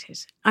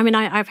regulated. I mean,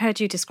 I've heard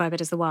you describe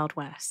it as the Wild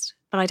West,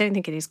 but I don't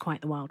think it is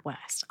quite the Wild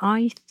West.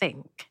 I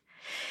think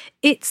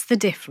it's the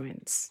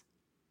difference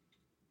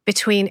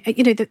between,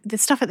 the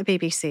stuff at the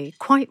BBC,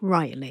 quite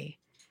rightly,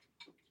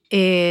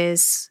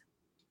 is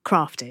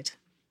crafted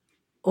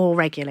or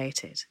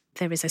regulated.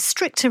 There is a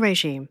stricter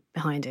regime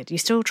behind it. You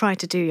still try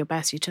to do your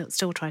best. You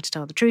still try to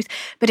tell the truth.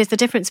 But it's the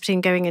difference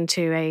between going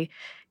into a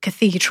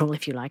cathedral,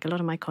 if you like. A lot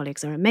of my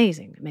colleagues are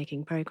amazing at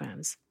making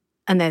programmes.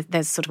 And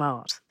there's sort of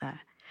art there.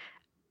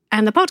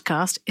 And the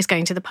podcast is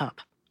going to the pub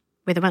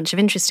with a bunch of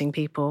interesting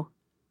people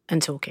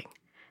and talking.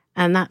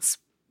 And that's,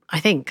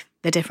 I think,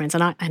 the difference.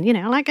 And I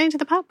like going to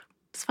the pub.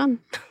 It's fun.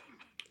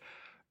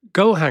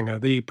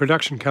 Goalhanger, the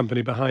production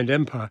company behind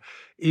Empire,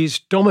 is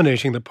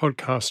dominating the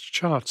podcast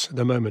charts at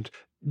the moment.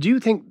 Do you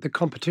think the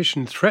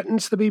competition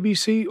threatens the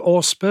BBC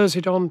or spurs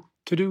it on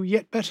to do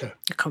yet better?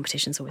 The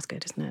competition's always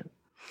good, isn't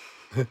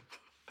it?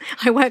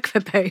 I work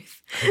for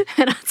both,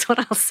 and that's what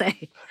I'll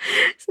say.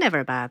 It's never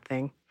a bad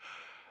thing.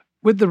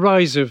 With the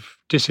rise of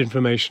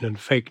disinformation and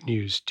fake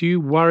news, do you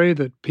worry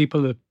that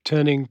people are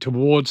turning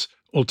towards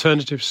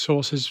alternative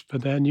sources for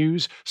their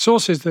news,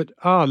 sources that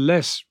are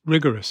less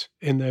rigorous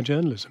in their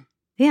journalism?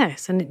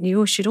 Yes, and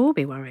you should all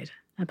be worried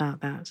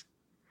about that.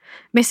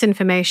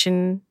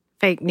 Misinformation,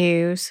 fake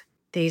news,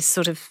 these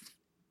sort of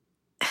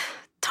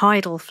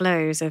tidal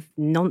flows of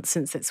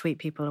nonsense that sweep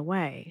people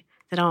away,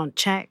 that aren't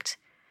checked,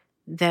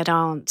 that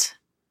aren't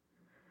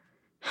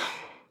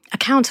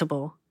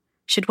accountable,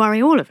 should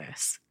worry all of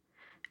us.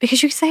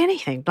 Because you can say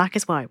anything. Black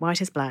is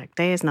white is black,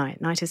 day is night,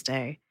 night is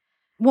day.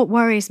 What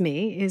worries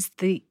me is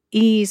the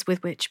ease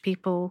with which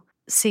people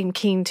seem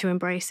keen to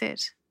embrace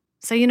it.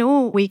 So,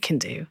 all we can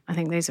do, I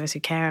think those of us who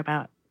care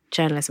about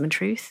journalism and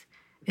truth,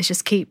 is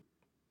just keep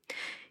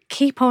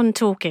on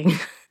talking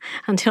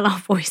until our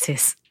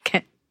voices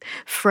get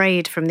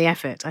frayed from the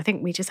effort. I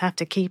think we just have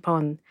to keep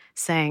on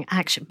saying,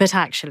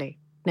 actually,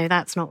 no,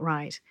 that's not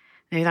right.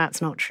 No,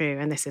 that's not true,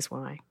 and this is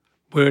why.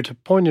 We're at a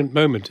poignant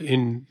moment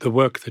in the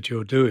work that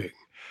you're doing.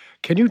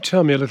 Can you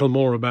tell me a little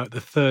more about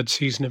the third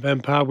season of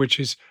Empire, which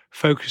is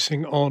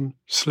focusing on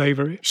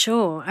slavery?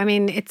 Sure. I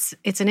mean, it's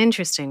an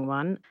interesting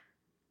one.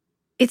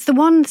 It's the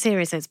one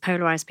series that's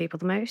polarised people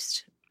the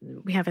most.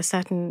 We have a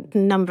certain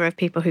number of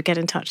people who get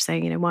in touch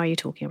saying, why are you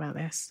talking about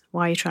this?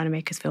 Why are you trying to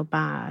make us feel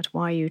bad?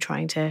 Why are you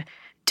trying to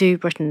do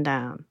Britain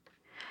down?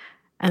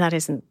 And that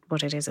isn't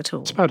what it is at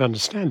all. It's about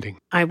understanding.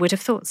 I would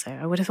have thought so.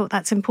 I would have thought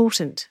that's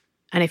important.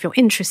 And if you're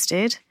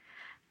interested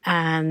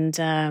and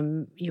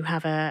you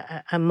have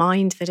a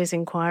mind that is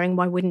inquiring,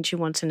 why wouldn't you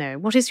want to know?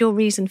 What is your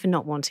reason for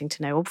not wanting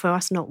to know or for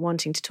us not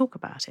wanting to talk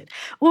about it?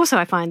 Also,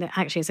 I find that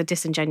actually it's a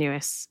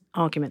disingenuous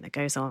argument that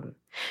goes on.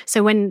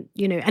 So when,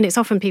 and it's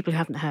often people who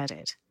haven't heard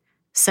it.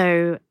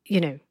 So,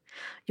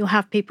 you'll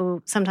have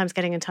people sometimes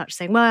getting in touch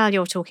saying, well,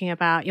 you're trying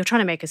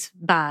to make us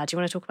bad. You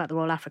want to talk about the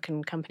Royal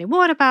African Company.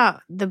 What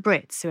about the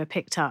Brits who are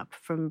picked up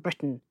from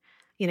Britain,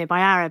 by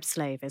Arab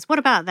slavers? What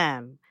about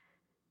them?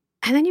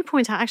 And then you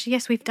point out, actually,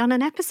 yes, we've done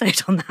an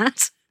episode on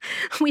that.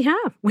 We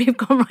have. We've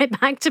gone right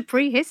back to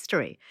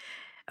prehistory.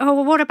 Oh,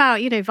 well, what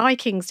about,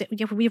 Vikings?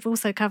 We've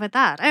also covered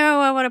that. Oh,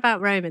 well, what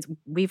about Romans?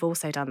 We've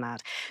also done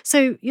that.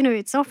 So,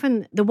 it's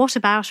often, the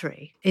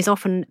whataboutery is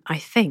often, I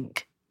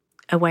think,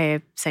 a way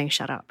of saying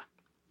shut up.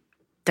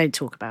 Don't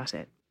talk about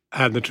it.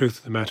 And the truth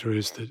of the matter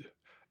is that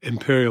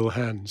imperial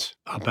hands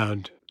are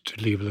bound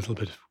to leave a little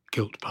bit of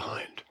guilt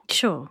behind.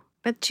 Sure.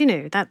 But,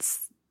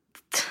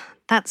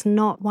 that's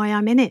not why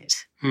I'm in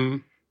it.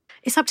 Mm.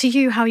 It's up to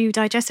you how you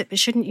digest it, but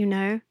shouldn't you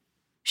know?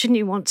 Shouldn't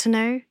you want to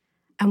know?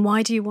 And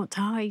why do you want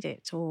to hide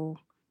it or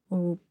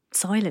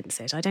silence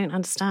it? I don't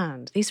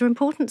understand. These are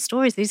important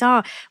stories. These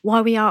are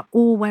why we are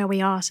all where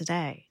we are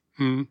today.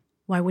 Mm.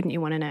 Why wouldn't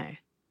you want to know?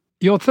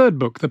 Your third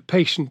book, The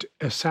Patient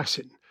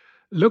Assassin,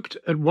 looked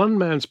at one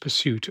man's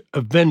pursuit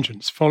of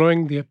vengeance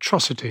following the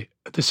atrocity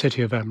at the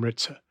city of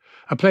Amritsar,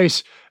 a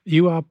place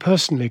you are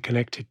personally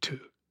connected to.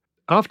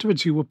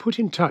 Afterwards, you were put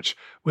in touch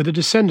with a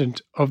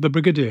descendant of the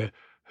brigadier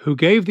who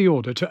gave the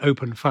order to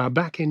open fire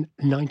back in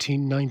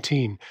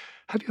 1919.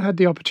 Have you had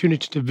the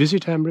opportunity to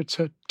visit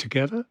Amritsar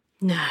together?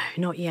 No,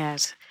 not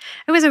yet.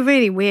 It was a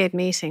really weird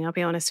meeting, I'll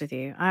be honest with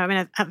you. I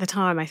mean, at the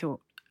time I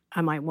thought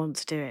I might want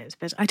to do it,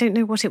 but I don't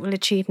know what it will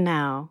achieve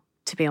now,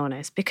 to be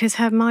honest, because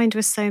her mind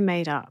was so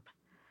made up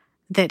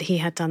that he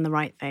had done the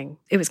right thing.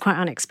 It was quite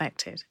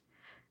unexpected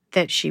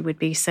that she would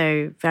be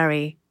so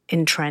very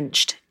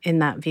entrenched in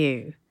that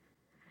view.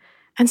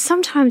 And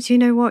sometimes, you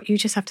know what, you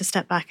just have to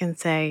step back and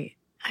say,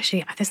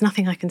 actually, there's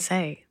nothing I can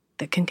say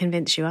that can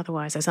convince you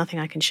otherwise. There's nothing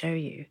I can show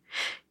you.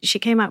 She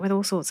came out with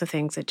all sorts of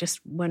things that just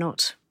were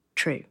not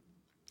true.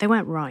 They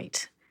weren't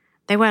right.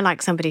 They were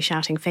like somebody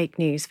shouting fake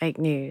news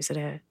at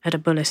a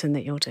bulletin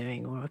that you're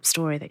doing or a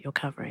story that you're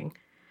covering.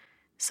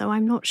 So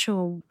I'm not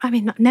sure. I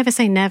mean, never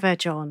say never,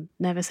 John.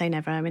 Never say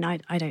never. I mean,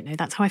 I don't know.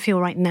 That's how I feel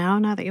right now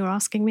that you're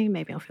asking me.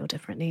 Maybe I'll feel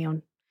differently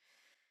on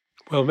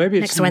maybe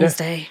next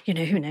Wednesday.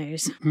 Who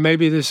knows?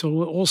 Maybe this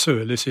will also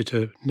elicit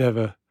a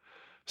never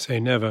say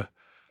never.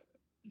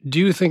 Do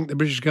you think the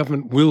British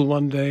government will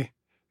one day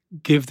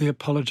give the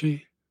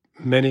apology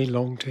many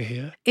long to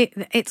hear?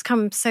 It's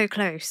come so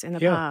close in the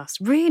past,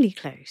 really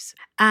close.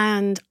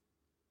 And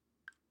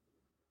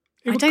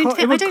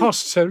it would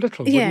cost so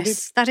little, wouldn't it?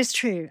 Yes, that is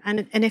true.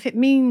 And if it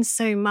means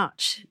so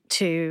much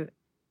to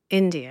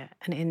India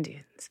and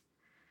Indians,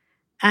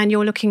 and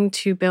you're looking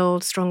to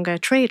build stronger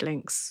trade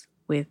links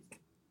with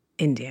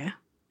India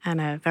and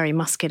a very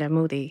muscular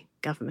Modi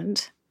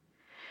government,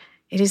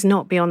 it is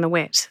not beyond the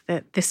wit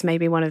that this may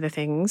be one of the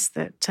things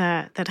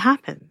that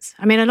happens.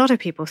 I mean, a lot of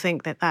people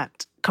think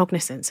that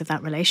cognizance of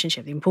that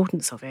relationship, the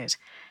importance of it,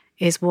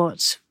 is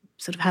what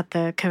sort of had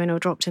the Kohinoor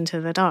dropped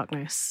into the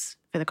darkness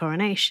for the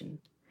coronation.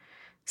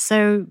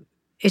 So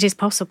it is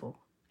possible,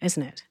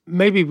 isn't it?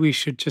 Maybe we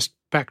should just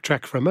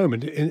backtrack for a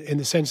moment in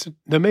the sense that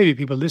there may be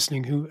people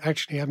listening who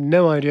actually have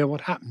no idea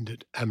what happened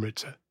at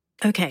Amritsar.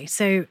 Okay,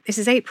 so this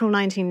is April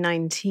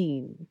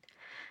 1919.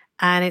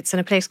 And it's in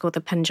a place called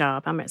the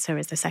Punjab. Amritsar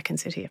is the second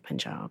city of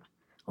Punjab,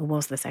 or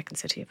was the second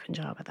city of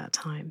Punjab at that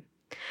time.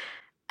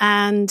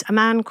 And a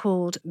man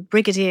called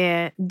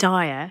Brigadier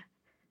Dyer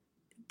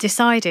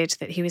decided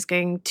that he was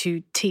going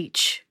to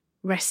teach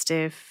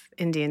restive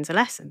Indians a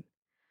lesson.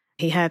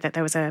 He heard that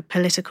there was a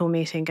political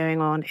meeting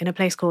going on in a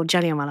place called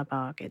Jallianwala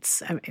Bagh.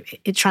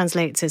 It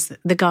translates as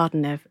the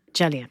Garden of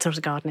Jallian. It's not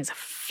a garden, it's a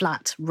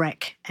flat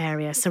wreck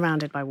area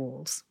surrounded by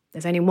walls.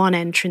 There's only one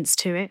entrance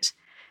to it.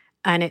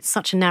 And it's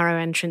such a narrow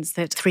entrance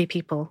that 3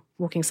 people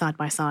walking side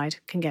by side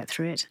can get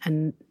through it,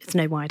 and it's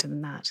no wider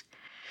than that.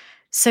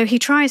 So he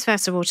tries,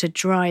 first of all, to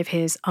drive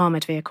his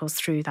armoured vehicles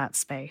through that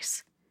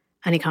space,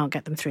 and he can't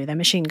get them through. They're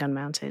machine gun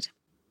mounted.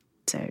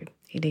 So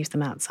he leaves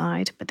them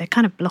outside, but they're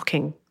kind of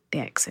blocking the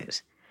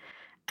exit.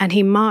 And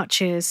he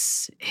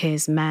marches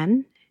his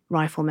men,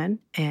 riflemen,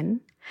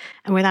 in,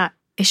 and without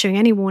issuing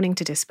any warning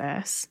to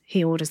disperse,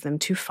 he orders them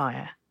to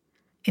fire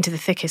into the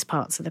thickest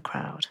parts of the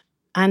crowd,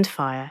 and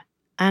fire,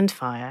 and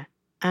fire,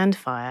 and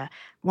fire,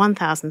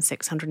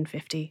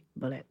 1,650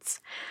 bullets.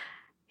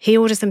 He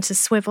orders them to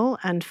swivel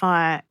and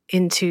fire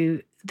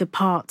into the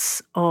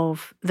parts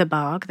of the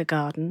Bagh, the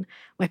garden,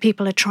 where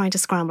people are trying to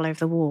scramble over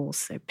the walls.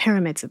 So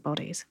pyramids of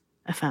bodies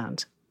are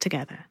found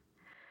together.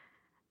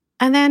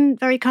 And then,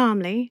 very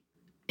calmly,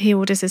 he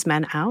orders his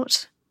men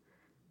out,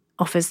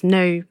 offers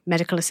no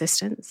medical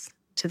assistance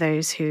to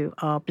those who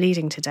are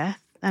bleeding to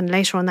death, and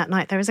later on that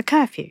night there is a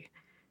curfew.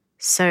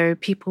 So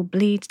people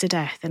bleed to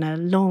death in a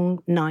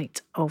long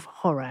night of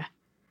horror,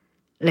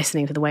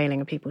 listening to the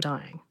wailing of people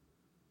dying.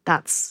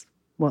 That's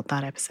what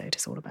that episode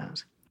is all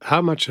about.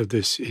 How much of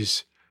this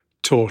is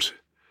taught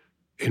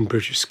in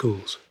British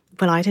schools?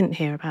 Well, I didn't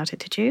hear about it,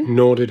 did you?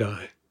 Nor did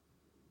I.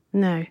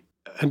 No.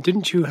 And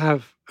didn't you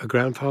have a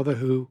grandfather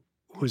who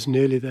was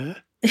nearly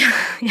there?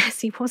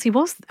 Yes, he was. He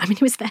was. I mean,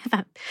 he was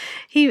there.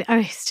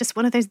 It's just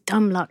one of those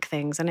dumb luck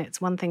things, and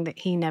it's one thing that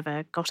he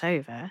never got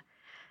over.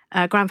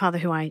 A grandfather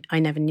who I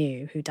never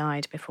knew, who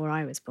died before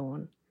I was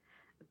born.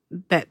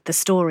 But the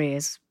story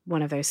is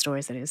one of those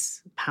stories that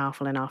is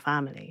powerful in our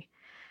family.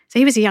 So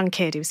he was a young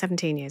kid. He was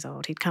 17 years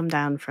old. He'd come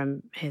down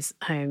from his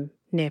home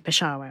near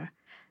Peshawar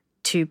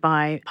to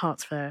buy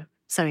parts for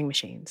sewing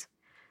machines.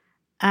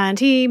 And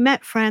he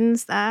met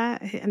friends there,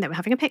 and they were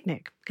having a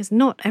picnic, because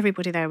not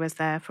everybody there was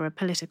there for a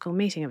political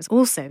meeting. It was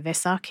also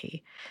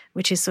Vaisakhi,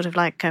 which is sort of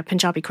like a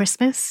Punjabi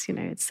Christmas. You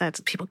know, it's that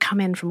people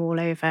come in from all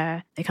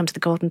over. They come to the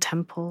Golden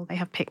Temple. They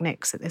have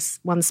picnics at this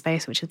one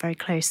space, which is very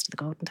close to the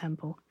Golden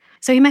Temple.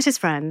 So he met his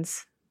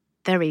friends.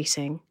 They're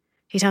eating.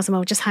 He tells them,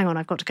 oh, just hang on,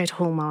 I've got to go to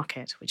Hall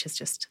Market, which is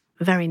just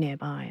very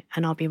nearby,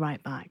 and I'll be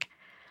right back.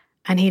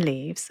 And he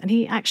leaves, and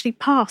he actually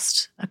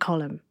passed a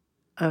column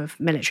of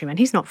military men.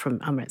 He's not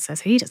from Amritsar,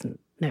 so he doesn't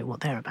know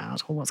what they're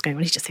about or what's going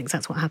on. He just thinks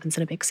that's what happens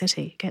in a big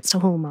city. He gets to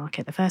Hall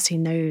Market. The first he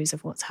knows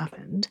of what's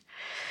happened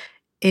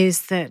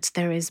is that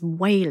there is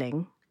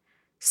wailing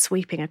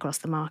sweeping across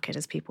the market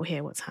as people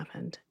hear what's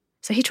happened.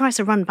 So he tries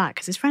to run back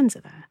because his friends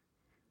are there.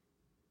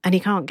 And he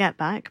can't get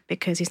back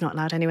because he's not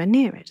allowed anywhere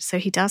near it. So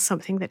he does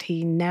something that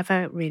he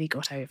never really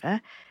got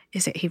over,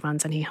 is that he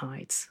runs and he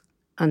hides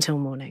until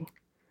morning.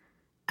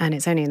 And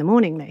it's only in the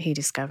morning that he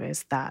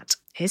discovers that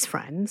his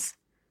friends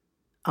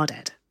are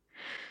dead.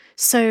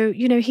 So,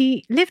 you know,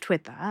 he lived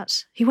with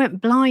that. He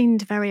went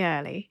blind very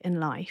early in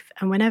life.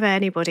 And whenever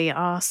anybody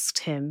asked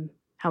him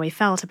how he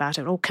felt about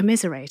it or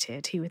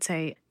commiserated, he would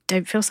say,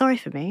 don't feel sorry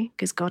for me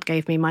because God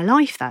gave me my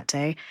life that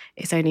day.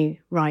 It's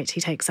only right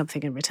he takes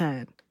something in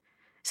return.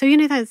 So, you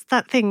know, there's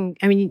that thing,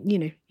 I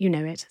mean, you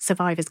know it,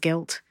 survivor's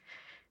guilt,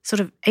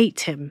 sort of ate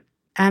him.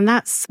 And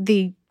that's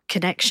the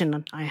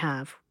connection I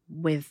have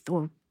with,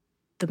 or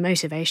the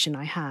motivation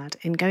I had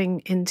in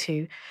going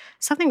into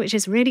something which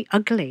is really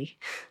ugly.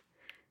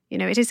 You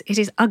know, it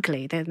is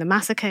ugly. The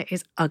massacre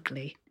is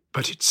ugly.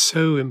 But it's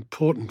so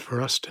important for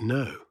us to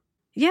know.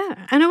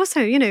 Yeah. And also,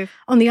 you know,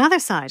 on the other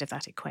side of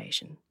that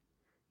equation,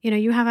 you know,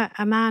 you have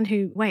a man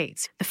who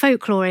waits. The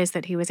folklore is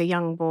that he was a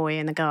young boy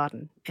in the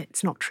garden.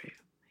 It's not true.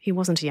 He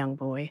wasn't a young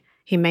boy.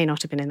 He may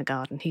not have been in the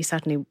garden. He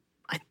certainly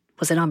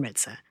was in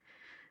Amritsar.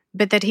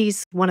 But that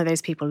he's one of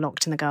those people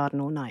locked in the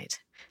garden all night,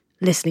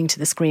 listening to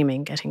the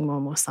screaming, getting more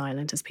and more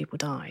silent as people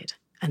died.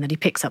 And then he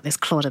picks up this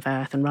clod of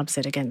earth and rubs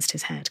it against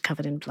his head,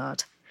 covered in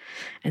blood,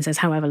 and says,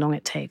 however long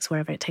it takes,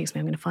 wherever it takes me,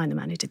 I'm going to find the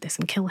man who did this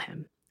and kill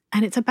him.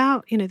 And it's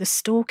about, you know, the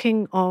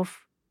stalking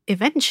of,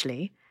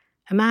 eventually,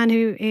 a man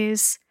who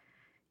is,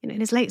 you know,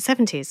 in his late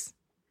 70s.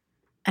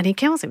 And he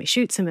kills him. He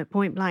shoots him at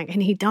point blank.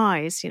 And he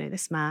dies, you know,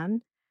 this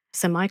man,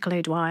 Sir Michael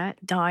O'Dwyer,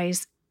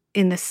 dies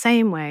in the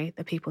same way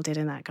that people did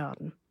in that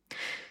garden.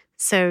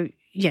 So,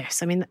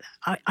 yes, I mean,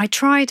 I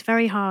tried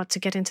very hard to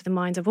get into the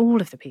minds of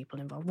all of the people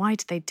involved. Why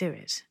did they do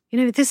it? You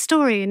know, this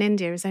story in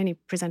India is only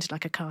presented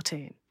like a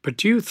cartoon. But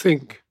do you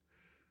think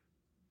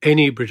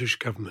any British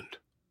government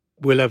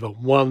will ever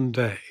one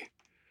day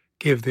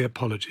give the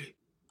apology?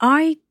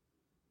 I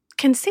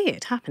can see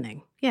it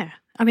happening, yeah.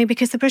 I mean,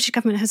 because the British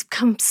government has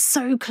come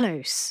so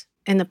close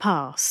in the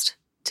past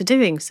to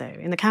doing so.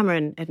 In the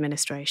Cameron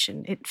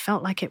administration, it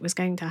felt like it was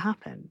going to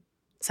happen.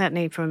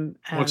 Certainly from...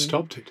 What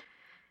stopped it?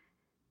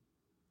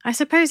 I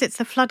suppose it's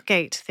the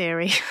floodgate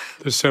theory.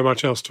 There's so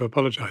much else to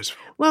apologise for.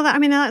 Well, I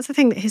mean, that's the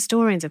thing that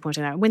historians have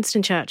pointed out.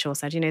 Winston Churchill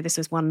said, you know, this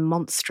was one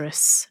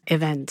monstrous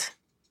event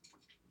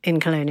in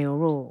colonial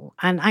rule.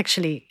 And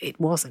actually, it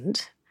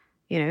wasn't.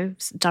 You know,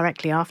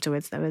 directly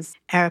afterwards, there was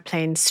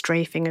aeroplane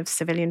strafing of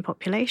civilian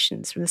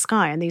populations from the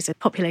sky. And these are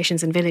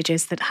populations and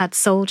villages that had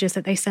soldiers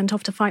that they sent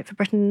off to fight for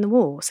Britain in the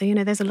war. So, you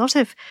know, there's a lot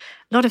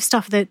of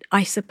stuff that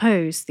I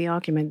suppose the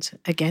argument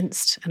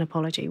against an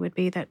apology would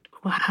be that,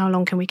 well, how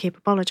long can we keep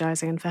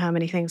apologising and for how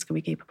many things can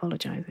we keep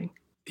apologising?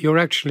 You're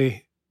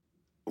actually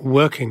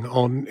working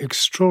on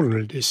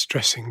extraordinarily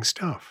distressing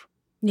stuff.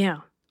 Yeah.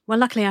 Well,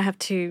 luckily I have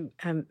two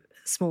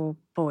small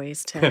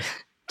boys to...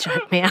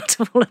 drag me out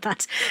of all of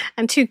that.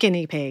 And two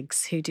guinea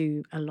pigs who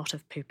do a lot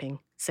of pooping.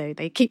 So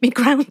they keep me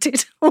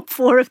grounded, all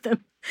four of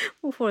them.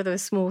 All four of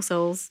those small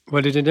souls.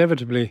 Well, it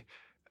inevitably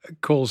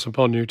calls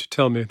upon you to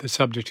tell me the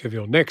subject of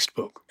your next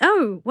book.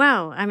 Oh,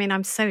 well, I mean,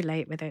 I'm so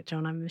late with it,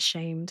 John. I'm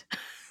ashamed.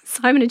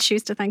 Simon &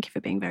 Schuster, thank you for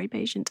being very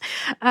patient.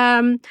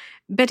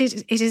 But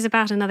it is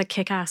about another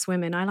kick-ass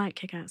women. I like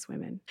kick-ass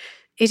women.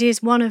 It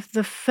is one of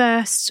the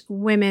first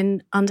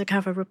women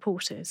undercover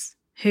reporters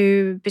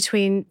who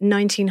between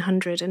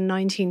 1900 and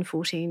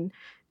 1914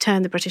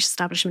 turned the British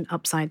establishment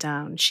upside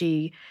down.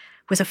 She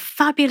was a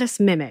fabulous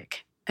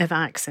mimic of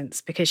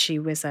accents because she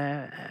was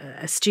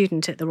a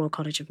student at the Royal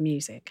College of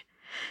Music,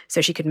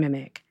 so she could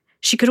mimic.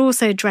 She could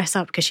also dress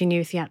up because she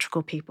knew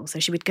theatrical people, so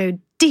she would go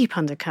deep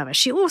undercover.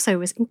 She also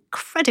was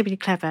incredibly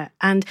clever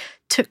and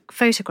took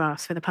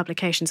photographs for the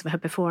publications of her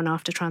before and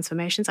after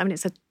transformations. I mean,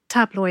 it's a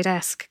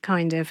tabloid-esque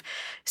kind of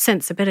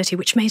sensibility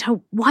which made her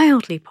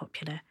wildly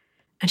popular.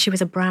 And she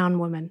was a brown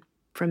woman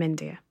from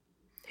India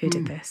who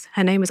did this.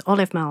 Her name was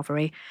Olive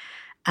Malvery,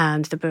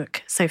 and the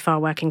book, so far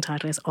working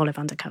title, is Olive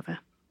Undercover.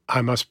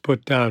 I must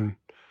put down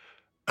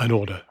an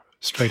order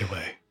straight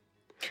away.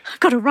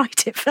 I've got to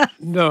write it first.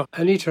 No,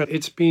 Anita,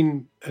 it's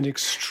been an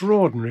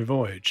extraordinary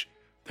voyage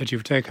that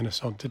you've taken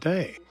us on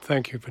today.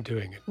 Thank you for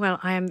doing it. Well,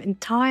 I am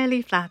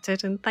entirely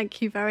flattered, and thank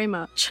you very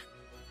much.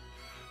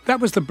 That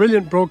was the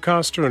brilliant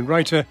broadcaster and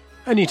writer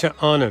Anita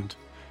Anand.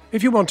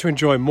 If you want to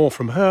enjoy more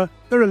from her,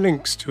 there are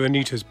links to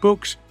Anita's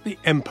books, the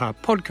Empire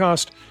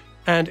podcast,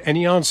 and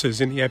any answers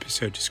in the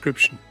episode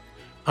description.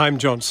 I'm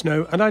Jon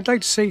Snow, and I'd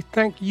like to say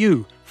thank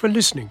you for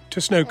listening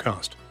to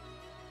Snowcast.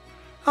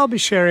 I'll be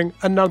sharing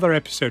another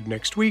episode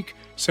next week,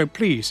 so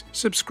please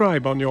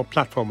subscribe on your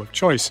platform of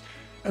choice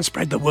and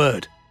spread the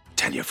word.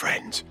 Tell your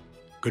friends.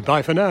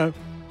 Goodbye for now.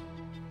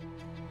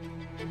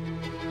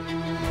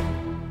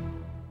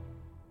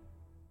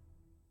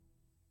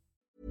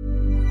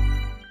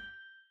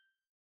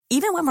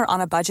 Even when we're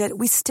on a budget,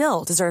 we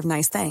still deserve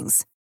nice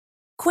things.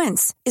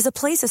 Quince is a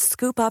place to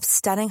scoop up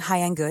stunning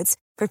high-end goods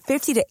for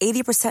 50 to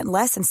 80%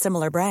 less than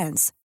similar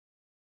brands.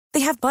 They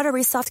have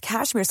buttery soft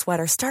cashmere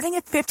sweaters starting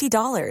at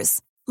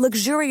 $50,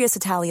 luxurious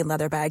Italian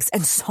leather bags,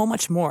 and so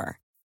much more.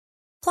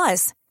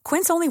 Plus,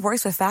 Quince only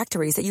works with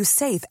factories that use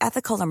safe,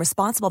 ethical, and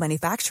responsible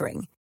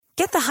manufacturing.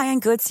 Get the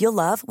high-end goods you'll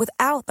love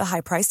without the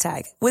high price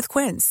tag with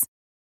Quince.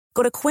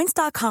 Go to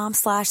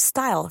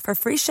quince.com/style for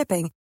free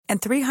shipping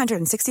and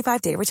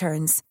 365-day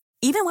returns.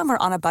 Even when we're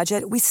on a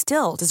budget, we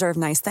still deserve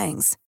nice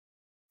things.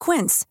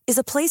 Quince is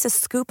a place to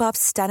scoop up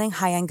stunning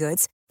high-end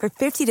goods for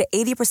 50 to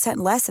 80%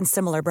 less than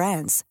similar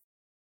brands.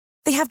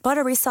 They have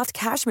buttery soft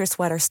cashmere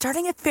sweaters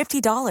starting at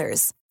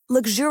 $50,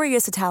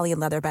 luxurious Italian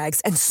leather bags,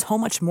 and so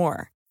much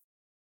more.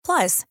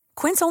 Plus,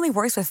 Quince only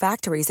works with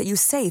factories that use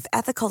safe,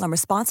 ethical, and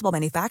responsible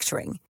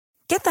manufacturing.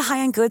 Get the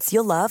high-end goods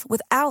you'll love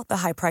without the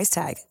high price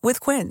tag with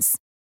Quince.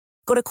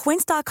 Go to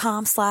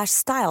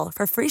quince.com/style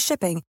for free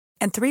shipping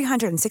and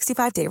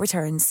 365-day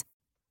returns.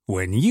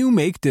 When you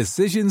make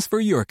decisions for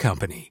your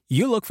company,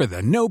 you look for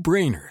the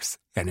no-brainers.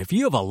 And if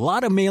you have a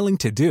lot of mailing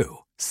to do,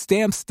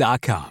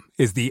 Stamps.com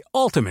is the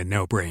ultimate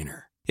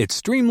no-brainer. It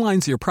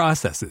streamlines your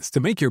processes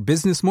to make your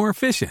business more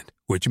efficient,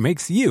 which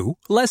makes you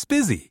less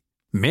busy.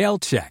 Mail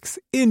checks,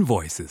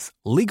 invoices,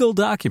 legal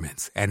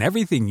documents, and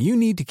everything you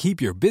need to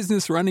keep your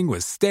business running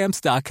with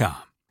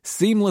Stamps.com.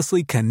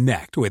 Seamlessly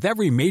connect with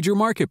every major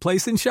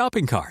marketplace and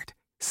shopping cart.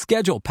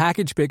 Schedule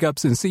package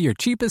pickups and see your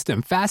cheapest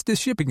and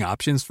fastest shipping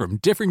options from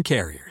different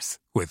carriers,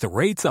 with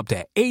rates up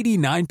to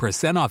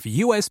 89% off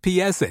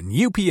USPS and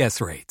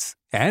UPS rates.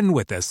 And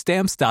with the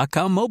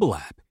Stamps.com mobile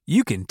app,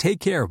 you can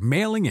take care of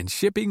mailing and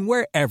shipping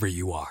wherever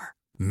you are.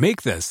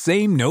 Make the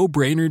same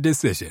no-brainer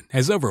decision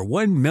as over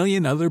 1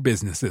 million other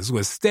businesses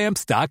with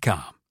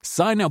Stamps.com.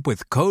 Sign up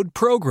with code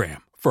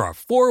PROGRAM for a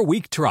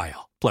 4-week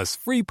trial, plus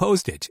free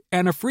postage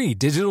and a free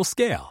digital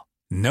scale.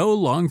 No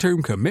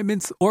long-term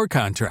commitments or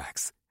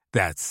contracts.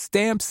 That's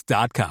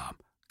Stamps.com.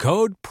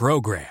 Code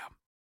PROGRAM.